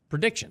about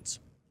predictions.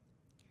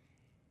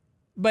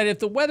 But if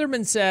the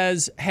weatherman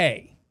says,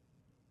 hey,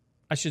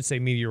 I should say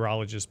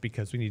meteorologist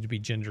because we need to be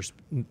gender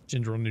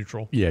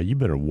neutral. Yeah, you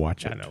better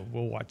watch it. I know,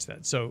 we'll watch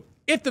that. So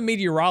if the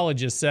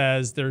meteorologist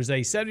says there's a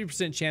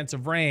 70% chance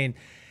of rain,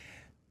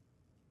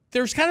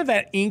 there's kind of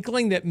that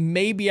inkling that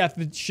maybe I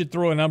should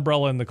throw an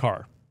umbrella in the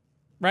car,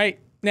 right?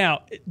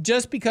 Now,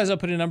 just because I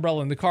put an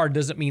umbrella in the car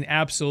doesn't mean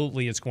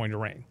absolutely it's going to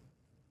rain.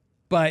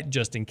 But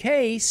just in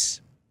case,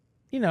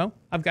 you know,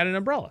 I've got an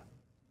umbrella.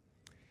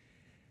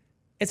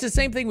 It's the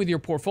same thing with your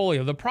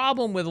portfolio. The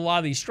problem with a lot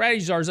of these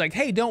strategies are like,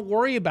 hey, don't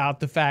worry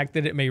about the fact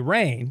that it may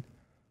rain.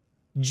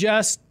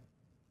 Just,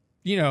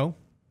 you know,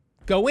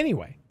 go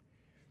anyway.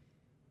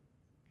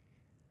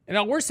 And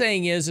all we're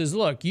saying is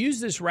look, use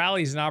this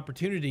rally as an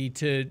opportunity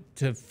to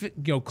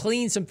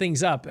clean some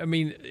things up. I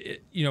mean,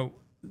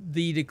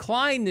 the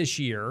decline this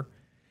year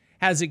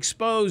has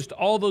exposed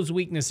all those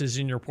weaknesses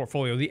in your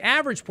portfolio. The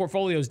average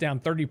portfolio is down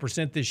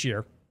 30% this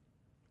year.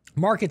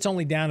 Market's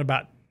only down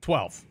about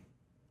 12%.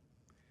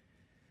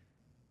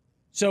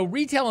 So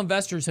retail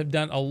investors have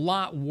done a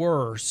lot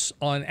worse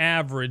on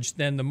average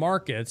than the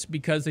markets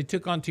because they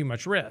took on too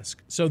much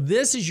risk. So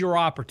this is your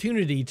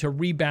opportunity to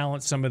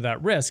rebalance some of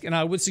that risk, and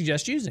I would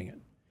suggest using it.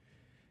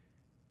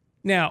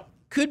 Now,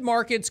 could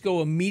markets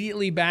go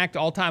immediately back to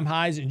all-time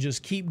highs and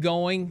just keep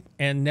going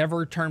and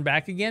never turn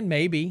back again?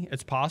 Maybe.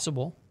 It's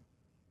possible.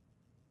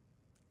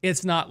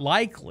 It's not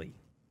likely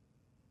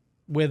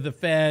with the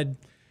Fed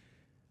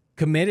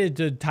committed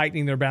to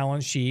tightening their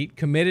balance sheet,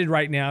 committed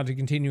right now to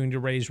continuing to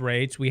raise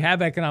rates. We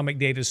have economic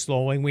data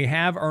slowing. We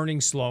have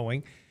earnings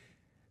slowing.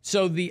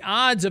 So the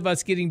odds of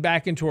us getting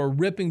back into a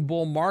ripping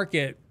bull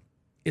market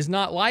is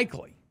not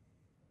likely.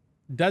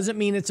 Doesn't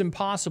mean it's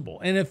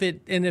impossible. And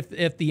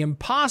if the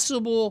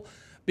impossible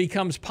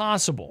becomes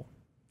possible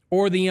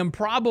or the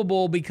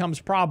improbable becomes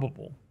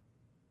probable,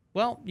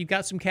 well, you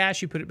got some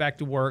cash, you put it back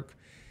to work.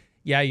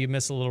 Yeah, you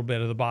miss a little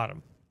bit of the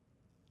bottom.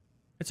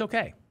 It's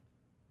okay.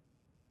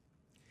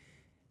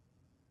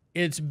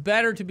 It's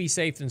better to be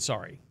safe than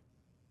sorry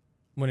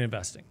when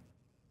investing.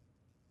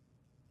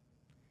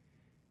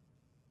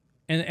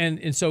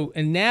 And so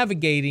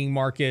navigating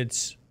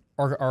markets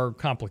are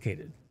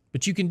complicated.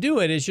 But you can do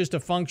it. It's just a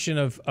function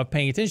of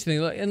paying attention.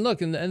 And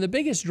look, and the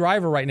biggest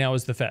driver right now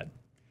is the Fed.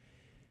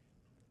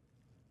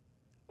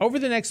 Over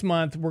the next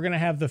month, we're going to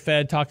have the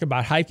Fed talk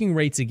about hiking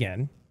rates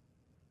again,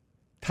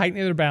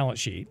 tightening their balance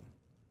sheet,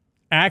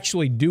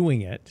 actually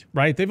doing it,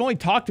 right? They've only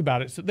talked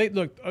about it. So they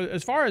look,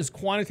 as far as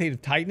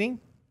quantitative tightening,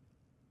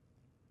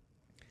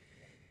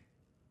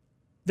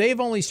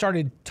 they've only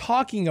started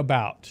talking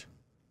about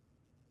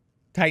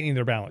tightening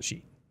their balance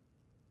sheet.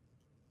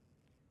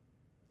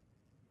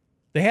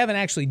 They haven't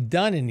actually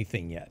done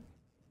anything yet.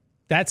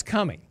 That's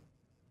coming.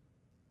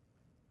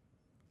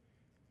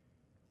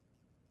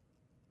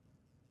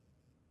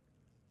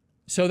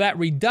 So that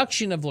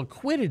reduction of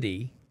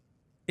liquidity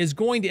is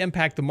going to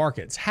impact the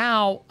markets.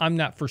 How? I'm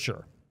not for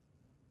sure.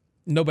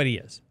 Nobody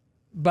is.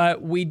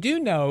 But we do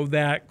know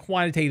that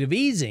quantitative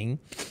easing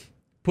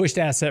pushed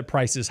asset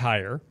prices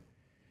higher.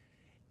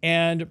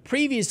 And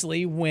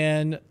previously,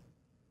 when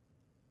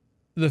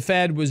the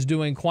Fed was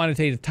doing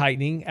quantitative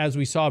tightening, as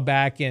we saw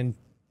back in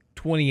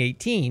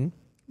 2018,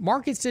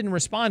 markets didn't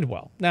respond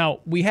well.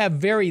 Now, we have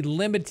very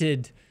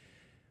limited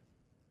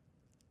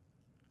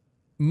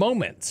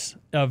moments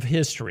of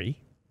history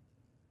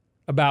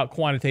about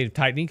quantitative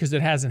tightening because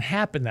it hasn't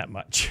happened that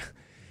much.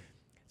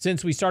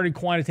 Since we started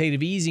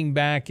quantitative easing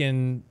back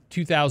in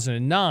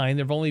 2009,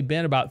 there have only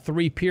been about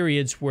 3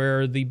 periods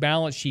where the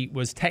balance sheet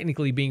was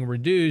technically being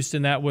reduced,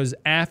 and that was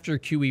after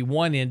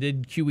QE1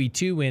 ended,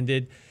 QE2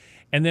 ended,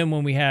 and then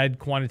when we had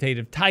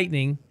quantitative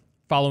tightening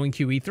following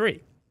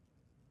QE3.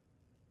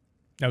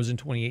 That was in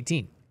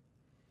 2018.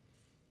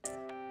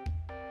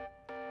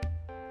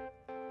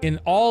 In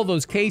all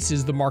those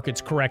cases, the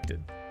market's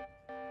corrected.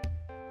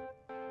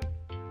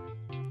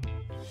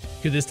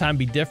 Could this time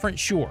be different?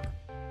 Sure.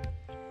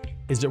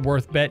 Is it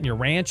worth betting your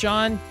ranch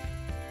on?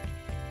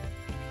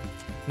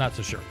 Not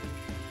so sure.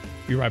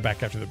 Be right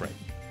back after the break.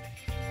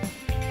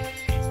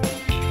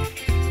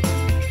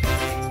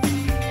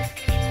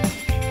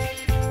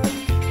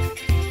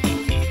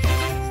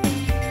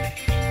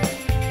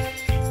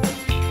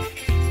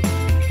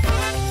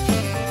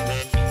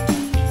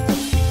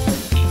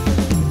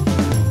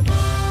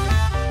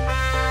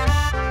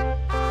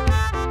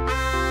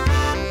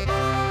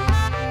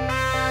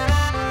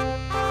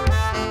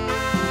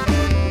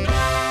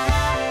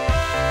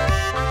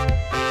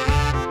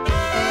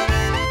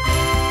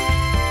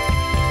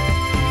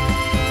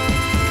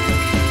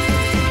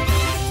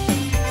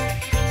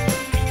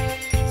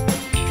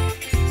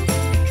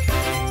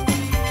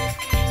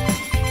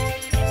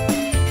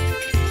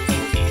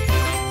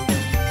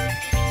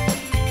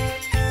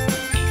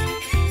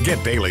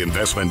 Get daily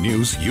investment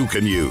news you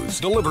can use,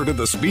 delivered at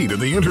the speed of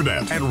the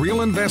internet at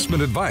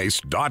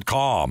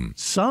realinvestmentadvice.com.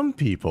 Some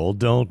people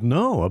don't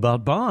know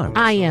about bonds.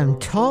 I am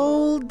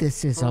told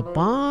this is a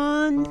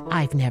bond.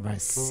 I've never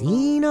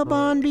seen a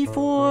bond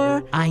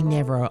before. I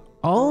never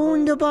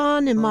owned a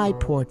bond in my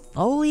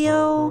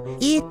portfolio.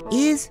 It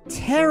is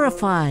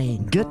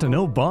terrifying. Get to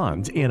know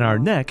bonds in our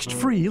next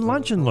free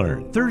Lunch and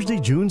Learn, Thursday,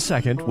 June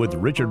 2nd, with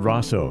Richard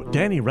Rosso,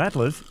 Danny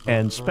Ratliff,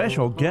 and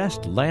special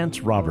guest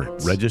Lance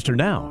Roberts. Register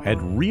now at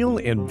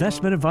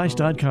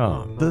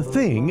realinvestmentadvice.com. The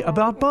Thing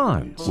About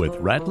Bonds with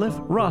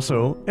Ratliff,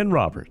 Rosso, and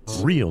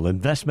Roberts.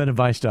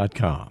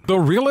 Realinvestmentadvice.com. The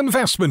Real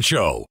Investment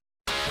Show.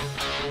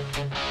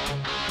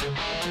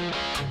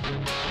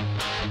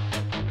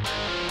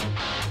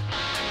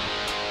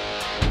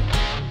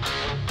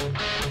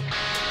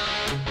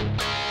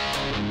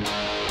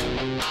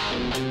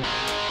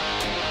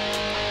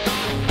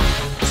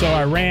 So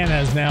Iran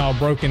has now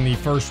broken the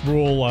first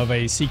rule of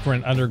a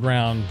secret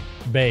underground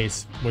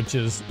base, which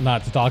is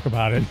not to talk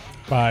about it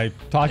by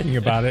talking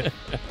about it.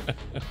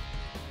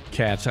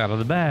 Cat's out of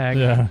the bag.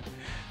 Yeah.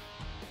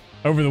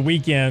 Over the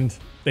weekend,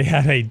 they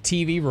had a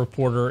TV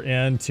reporter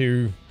in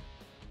to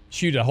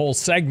shoot a whole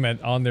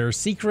segment on their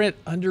secret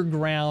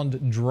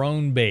underground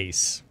drone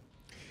base,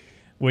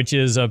 which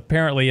is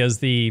apparently, as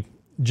the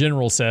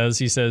general says,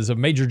 he says, a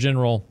Major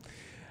General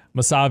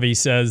Masavi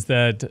says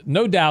that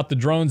no doubt the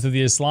drones of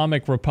the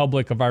Islamic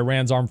Republic of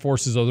Iran's armed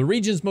forces are the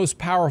region's most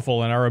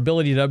powerful, and our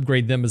ability to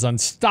upgrade them is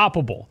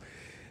unstoppable.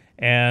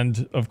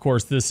 And of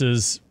course, this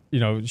is,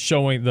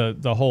 showing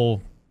the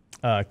whole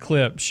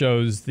clip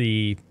shows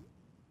the,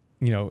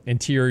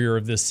 interior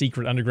of this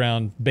secret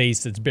underground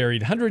base that's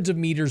buried hundreds of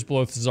meters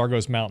below the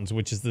Zagros Mountains,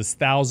 which is this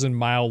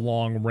 1,000-mile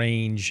long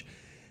range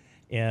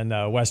in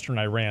western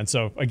Iran.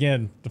 So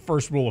again, the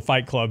first rule of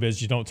Fight Club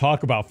is you don't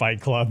talk about Fight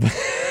Club.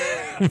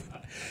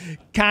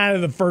 Kind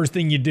of the first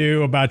thing you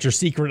do about your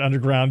secret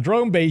underground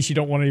drone base you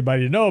don't want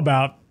anybody to know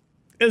about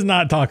is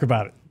not talk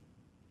about it.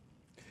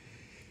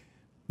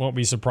 Won't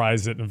be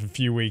surprised that in a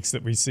few weeks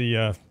that we see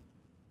a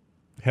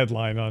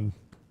headline on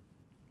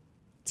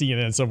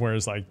CNN somewhere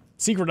is like,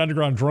 secret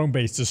underground drone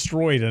base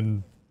destroyed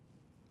in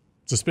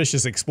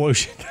suspicious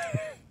explosion.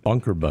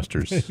 Bunker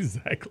busters.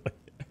 Exactly.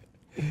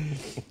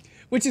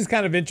 Which is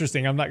kind of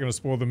interesting. I'm not going to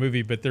spoil the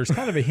movie, but there's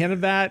kind of a hint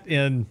of that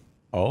in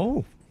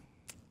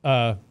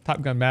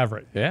Top Gun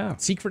Maverick. Yeah.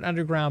 Secret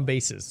underground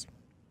bases.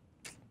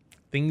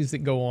 Things that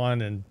go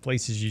on in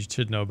places you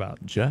should know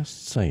about.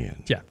 Just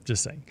saying. Yeah,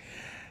 just saying.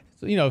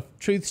 So,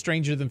 truth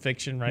stranger than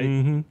fiction, right?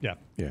 Mm-hmm. Yeah.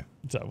 Yeah.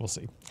 So we'll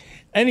see.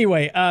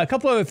 Anyway, a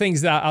couple other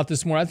things out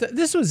this morning.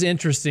 This was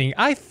interesting.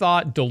 I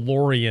thought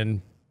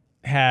DeLorean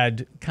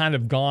had kind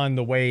of gone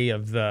the way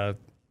of the,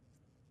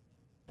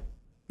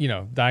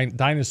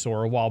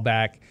 dinosaur a while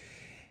back.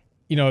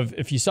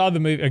 If you saw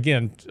the movie,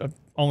 again,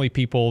 only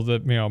people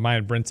that, my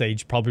and Brent's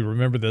age probably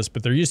remember this,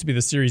 but there used to be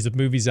the series of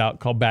movies out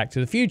called Back to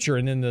the Future.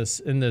 And in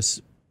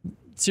this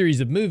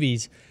series of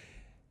movies,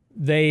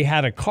 they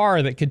had a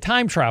car that could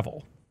time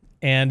travel.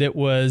 And it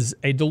was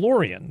a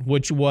DeLorean,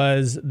 which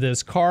was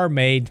this car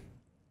made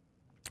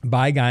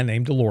by a guy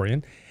named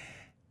DeLorean.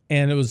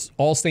 And it was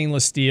all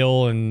stainless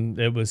steel, and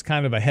it was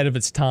kind of ahead of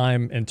its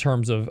time in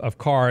terms of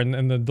car.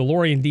 And the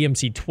DeLorean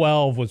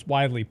DMC-12 was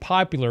widely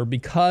popular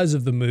because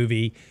of the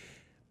movie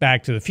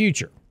Back to the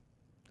Future.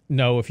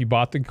 No, if you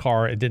bought the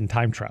car, it didn't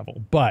time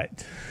travel.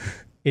 But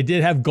it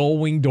did have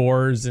gull-wing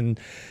doors and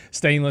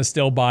stainless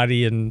steel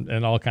body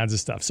and all kinds of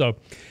stuff. So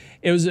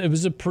it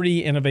was a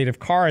pretty innovative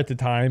car at the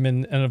time,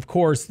 and of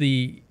course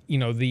the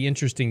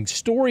interesting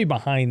story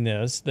behind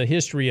this, the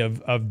history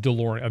of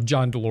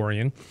John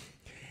DeLorean,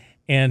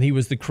 and he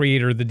was the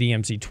creator of the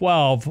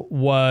DMC-12,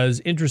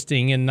 was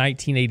interesting. In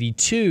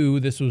 1982,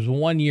 this was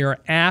 1 year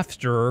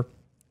after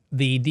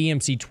the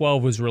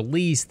DMC-12 was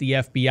released, the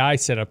FBI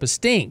set up a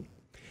sting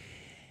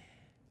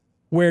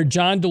where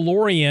John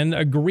DeLorean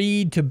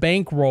agreed to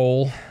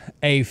bankroll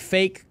a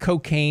fake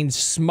cocaine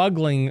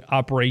smuggling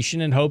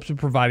operation in hopes of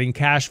providing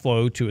cash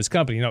flow to his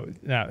company.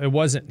 Now he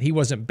wasn't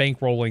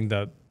bankrolling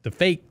the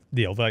fake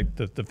deal. Like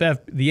the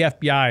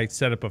FBI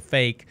set up a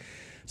fake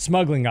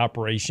smuggling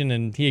operation,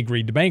 and he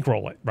agreed to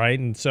bankroll it, right?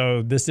 And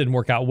so this didn't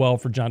work out well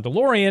for John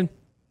DeLorean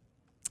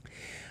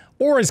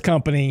or his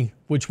company,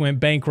 which went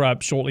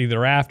bankrupt shortly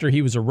thereafter.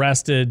 He was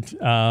arrested.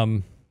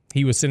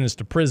 He was sentenced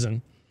to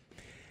prison.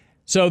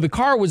 So the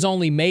car was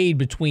only made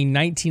between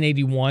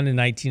 1981 and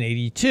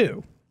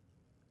 1982.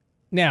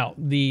 Now,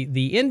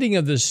 the ending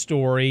of this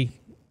story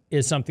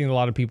is something a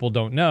lot of people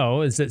don't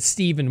know, is that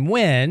Stephen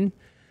Wynn,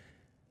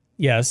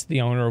 yes,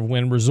 the owner of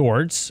Wynn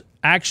Resorts,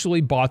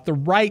 actually bought the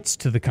rights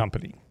to the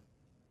company.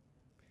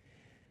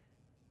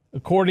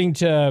 According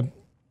to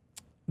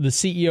the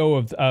CEO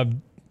of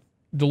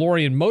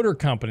DeLorean Motor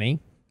Company,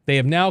 they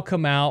have now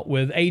come out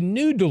with a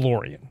new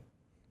DeLorean.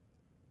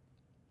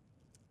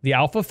 The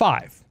Alpha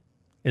 5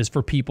 is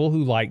for people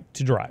who like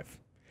to drive.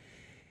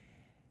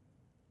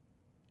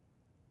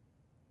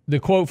 the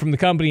quote from the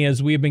company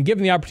is, "We have been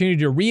given the opportunity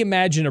to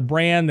reimagine a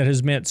brand that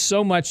has meant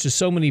so much to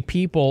so many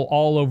people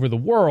all over the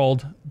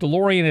world.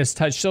 DeLorean has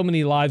touched so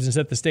many lives and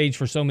set the stage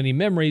for so many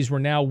memories. We're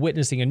now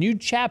witnessing a new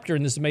chapter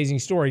in this amazing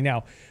story."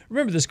 Now,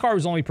 remember, this car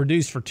was only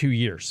produced for 2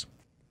 years,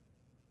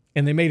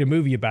 and they made a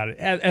movie about it.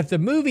 If the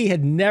movie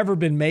had never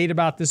been made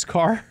about this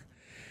car,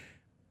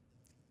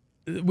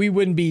 we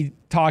wouldn't be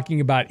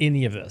talking about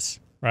any of this,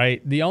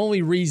 right? The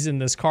only reason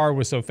this car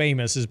was so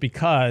famous is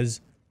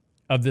because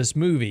of this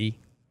movie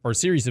or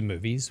series of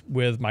movies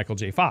with Michael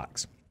J.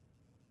 Fox.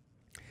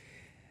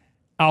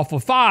 Alpha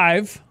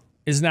 5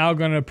 is now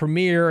going to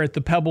premiere at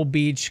the Pebble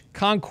Beach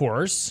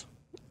Concourse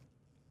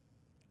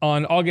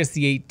on August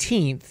the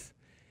 18th,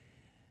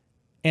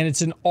 and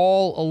it's an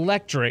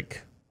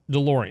all-electric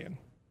DeLorean.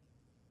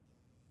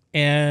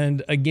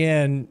 And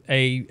again,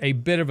 a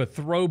bit of a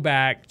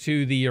throwback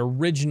to the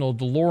original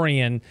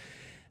DeLorean.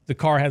 The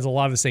car has a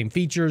lot of the same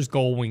features,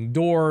 gold-wing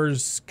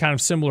doors, kind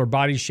of similar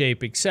body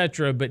shape,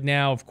 etc. But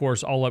now, of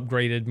course, all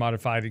upgraded,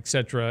 modified,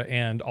 etc.,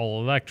 and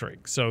all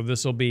electric. So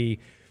this will be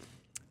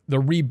the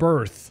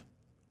rebirth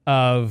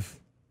of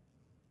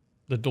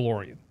the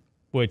DeLorean,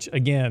 which,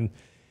 again,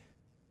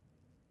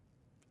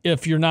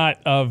 if you're not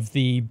of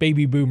the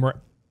baby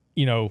boomer,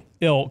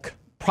 ilk,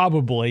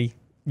 probably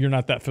you're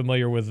not that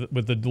familiar with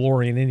the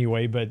DeLorean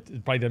anyway, but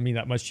it probably doesn't mean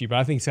that much to you. But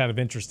I think it's kind of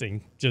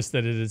interesting just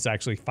that it is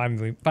actually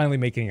finally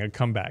making a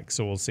comeback.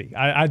 So we'll see.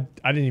 I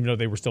didn't even know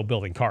they were still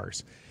building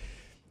cars.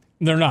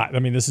 They're not. I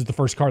mean, this is the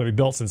first car they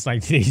built since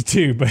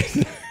 1982,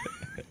 but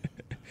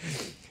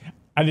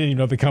I didn't even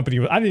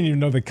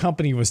know the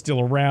company was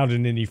still around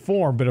in any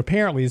form, but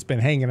apparently it's been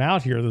hanging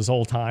out here this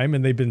whole time,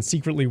 and they've been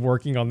secretly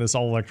working on this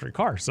all-electric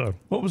car. So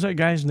What was that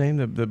guy's name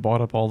that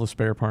bought up all the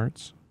spare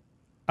parts?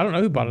 I don't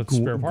know who bought up the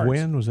spare parts.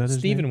 Wynn, was that his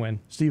Stephen name? Wynn.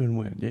 Stephen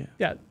Wynn, yeah.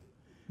 Yeah.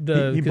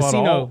 The he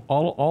casino.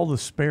 bought all the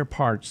spare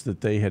parts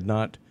that they had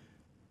not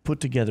put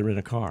together in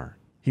a car.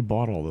 He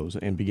bought all those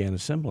and began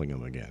assembling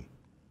them again.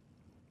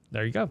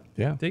 There you go.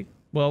 Yeah. See?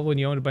 Well, when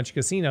you own a bunch of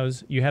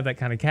casinos, you have that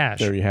kind of cash.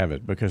 There you have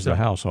it, because the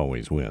house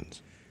always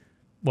wins.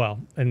 Well,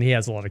 and he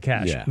has a lot of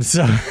cash. Yeah.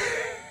 So,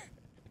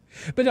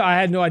 but no, I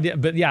had no idea.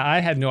 But yeah, I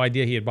had no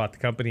idea he had bought the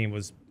company and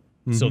was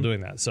still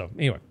doing that. So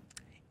anyway,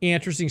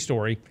 interesting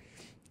story.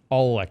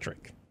 All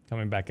electric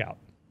coming back out.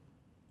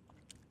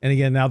 And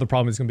again, now the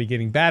problem is going to be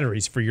getting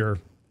batteries for your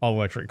all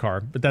electric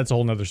car, but that's a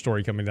whole nother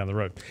story coming down the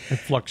road. And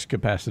flux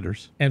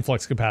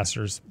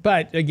capacitors.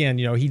 But again,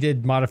 he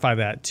did modify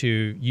that to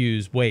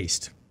use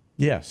waste.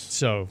 Yes.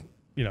 So,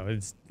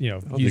 use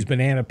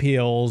banana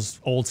peels,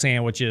 old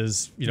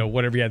sandwiches,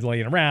 whatever you had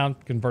laying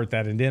around, convert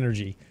that into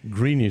energy.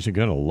 Greenies are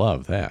going to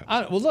love that.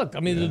 The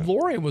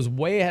DeLorean was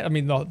way ahead. I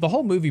mean, the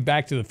whole movie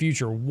Back to the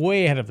Future,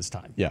 way ahead of its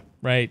time. Yeah.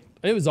 Right?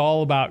 It was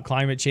all about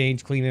climate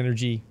change, clean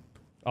energy,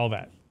 all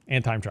that,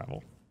 and time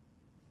travel.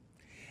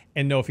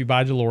 And no, if you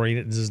buy a DeLorean,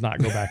 it does not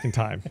go back in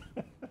time.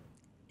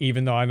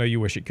 Even though I know you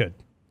wish it could.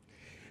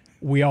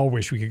 We all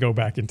wish we could go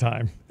back in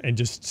time and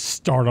just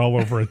start all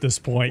over at this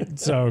point.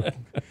 So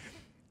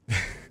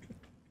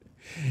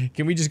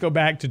can we just go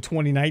back to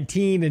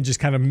 2019 and just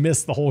kind of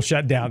miss the whole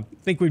shutdown? I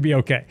think we'd be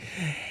okay.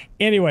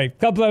 Anyway, a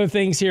couple other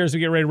things here as we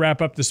get ready to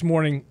wrap up this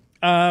morning.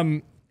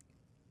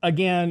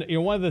 Again,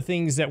 one of the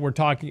things that we're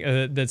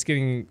talking that's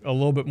getting a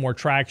little bit more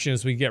traction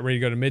as we get ready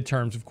to go to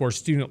midterms, of course,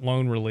 student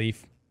loan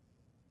relief.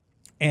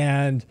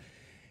 And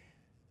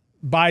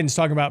Biden's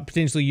talking about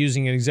potentially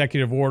using an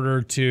executive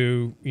order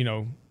to,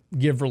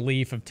 give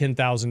relief of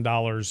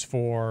 $10,000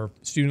 for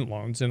student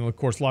loans. And of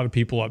course, a lot of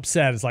people are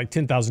upset. It's like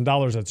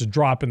 $10,000, that's a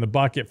drop in the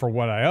bucket for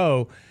what I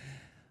owe.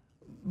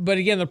 But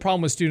again, the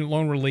problem with student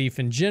loan relief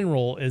in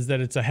general is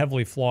that it's a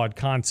heavily flawed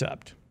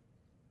concept.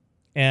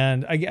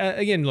 And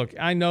again, look,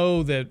 I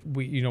know that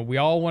we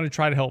all want to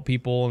try to help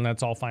people, and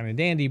that's all fine and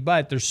dandy,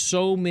 but there's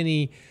so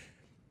many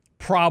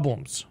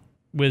problems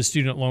with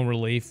student loan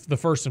relief. The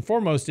first and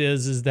foremost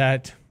is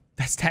that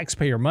that's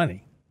taxpayer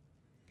money.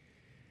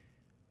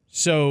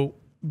 So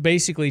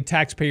basically,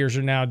 taxpayers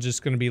are now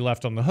just going to be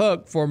left on the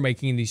hook for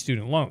making these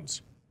student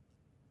loans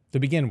to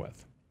begin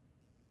with.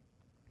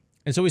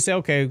 And so we say,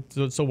 okay,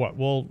 so what?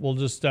 We'll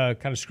just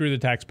kind of screw the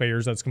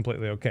taxpayers. That's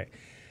completely okay.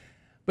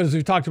 But as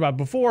we've talked about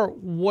before,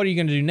 what are you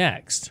going to do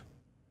next?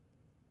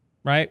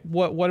 Right?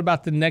 What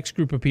about the next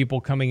group of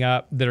people coming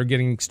up that are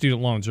getting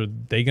student loans? Are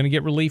they going to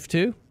get relief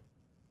too?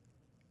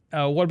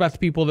 What about the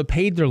people that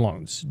paid their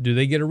loans? Do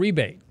they get a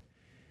rebate?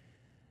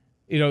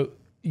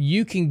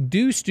 You can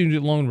do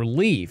student loan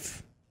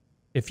relief.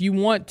 If you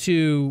want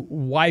to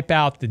wipe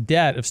out the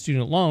debt of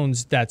student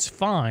loans, that's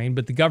fine,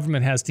 but the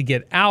government has to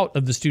get out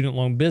of the student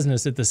loan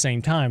business at the same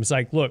time. It's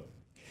like, look,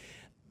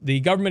 the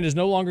government is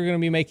no longer going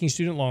to be making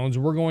student loans.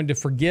 We're going to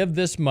forgive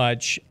this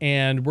much,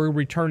 and we're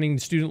returning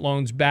student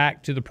loans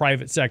back to the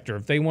private sector.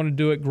 If they want to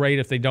do it, great.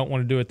 If they don't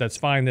want to do it, that's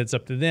fine. That's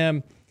up to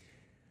them.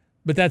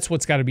 But that's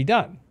what's got to be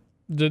done.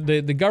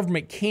 The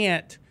government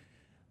can't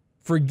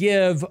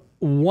forgive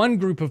one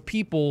group of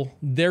people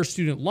their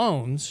student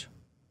loans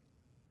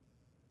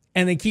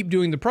and they keep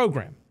doing the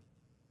program.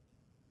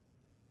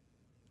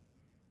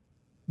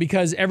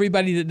 because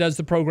everybody that does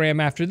the program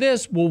after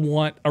this will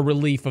want a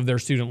relief of their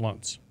student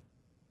loans.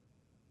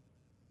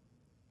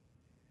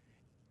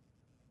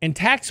 And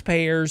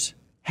taxpayers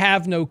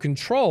have no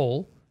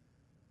control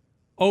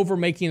over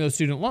making those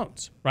student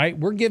loans, right?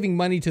 We're giving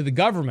money to the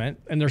government,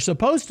 and they're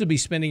supposed to be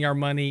spending our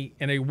money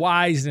in a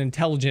wise and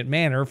intelligent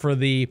manner for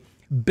the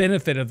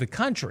benefit of the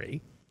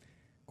country.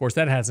 Of course,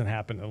 that hasn't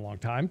happened in a long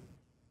time.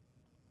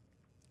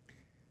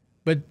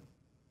 But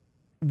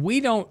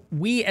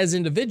we as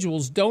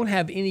individuals don't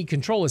have any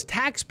control. As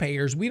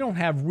taxpayers, we don't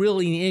have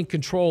really any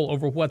control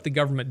over what the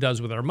government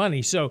does with our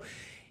money. So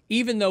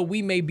even though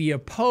we may be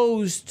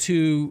opposed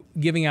to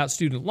giving out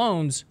student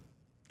loans,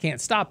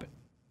 can't stop it.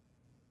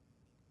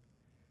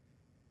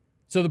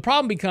 So the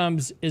problem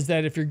becomes is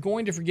that if you're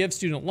going to forgive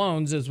student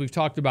loans, as we've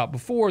talked about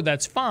before,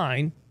 that's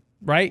fine,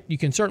 right? You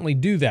can certainly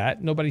do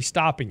that. Nobody's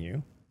stopping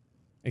you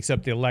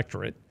except the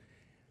electorate.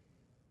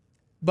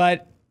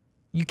 But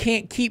you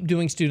can't keep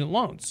doing student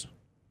loans.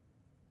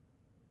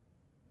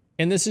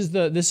 And this is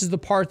the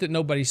part that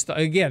nobody's,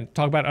 again,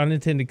 talk about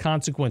unintended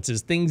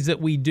consequences, things that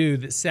we do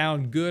that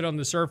sound good on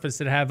the surface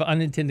that have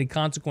unintended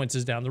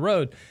consequences down the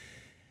road.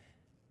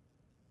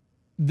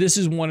 This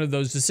is one of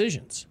those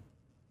decisions.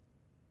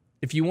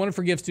 If you want to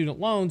forgive student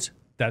loans,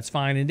 that's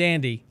fine and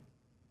dandy.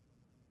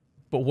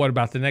 But what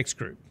about the next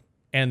group?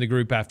 And the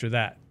group after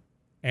that?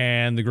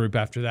 And the group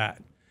after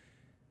that?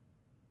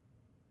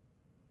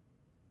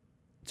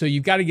 So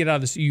you've got to get out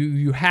of this.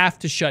 You have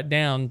to shut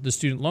down the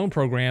student loan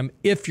program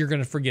if you're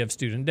going to forgive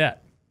student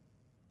debt.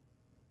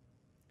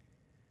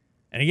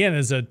 And again,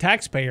 as a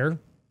taxpayer,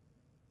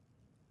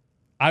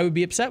 I would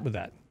be upset with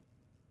that.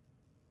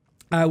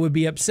 I would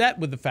be upset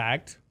with the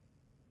fact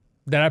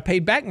that I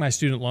paid back my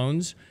student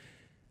loans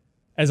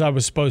as I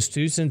was supposed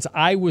to, since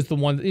I was the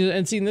one.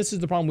 And see, this is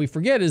the problem we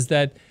forget is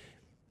that,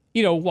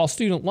 while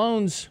student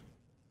loans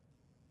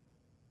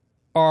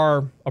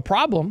are a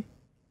problem,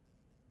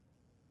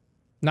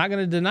 not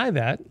going to deny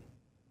that.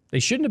 They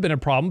shouldn't have been a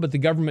problem, but the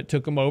government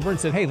took them over and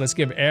said, hey, let's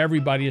give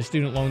everybody a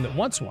student loan that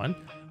wants one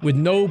with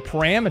no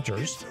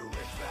parameters.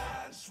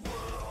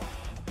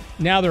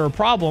 Now they're a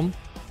problem,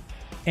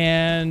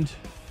 and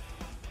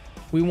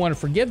we want to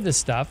forgive this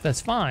stuff. That's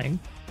fine.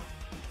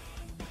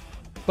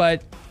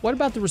 But what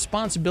about the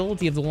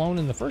responsibility of the loan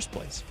in the first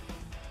place?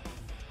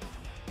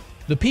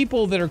 The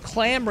people that are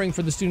clamoring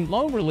for the student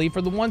loan relief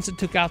are the ones that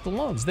took out the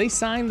loans. They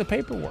signed the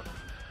paperwork.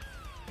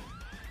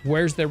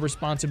 Where's their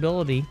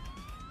responsibility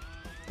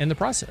in the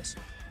process?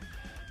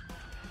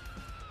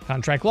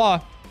 Contract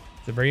law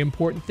is a very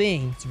important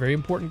thing. It's a very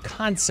important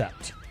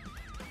concept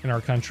in our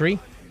country.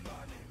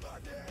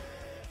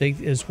 It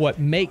is what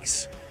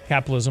makes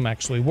capitalism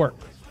actually work.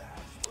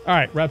 All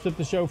right, wraps up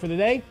the show for the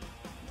day.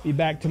 Be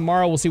back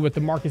tomorrow. We'll see what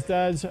the market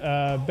does.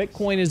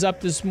 Bitcoin is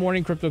up this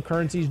morning.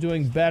 Cryptocurrency is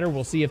doing better.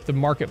 We'll see if the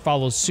market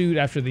follows suit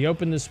after the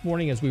open this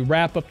morning as we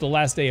wrap up the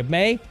last day of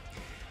May.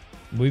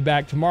 We'll be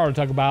back tomorrow to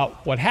talk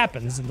about what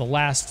happens in the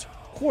last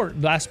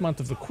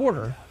month of the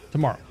quarter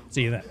tomorrow.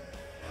 See you then.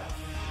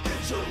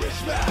 It's a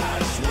rich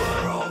man's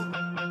world.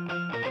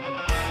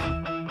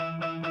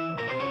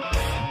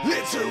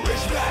 It's a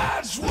rich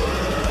man's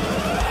world.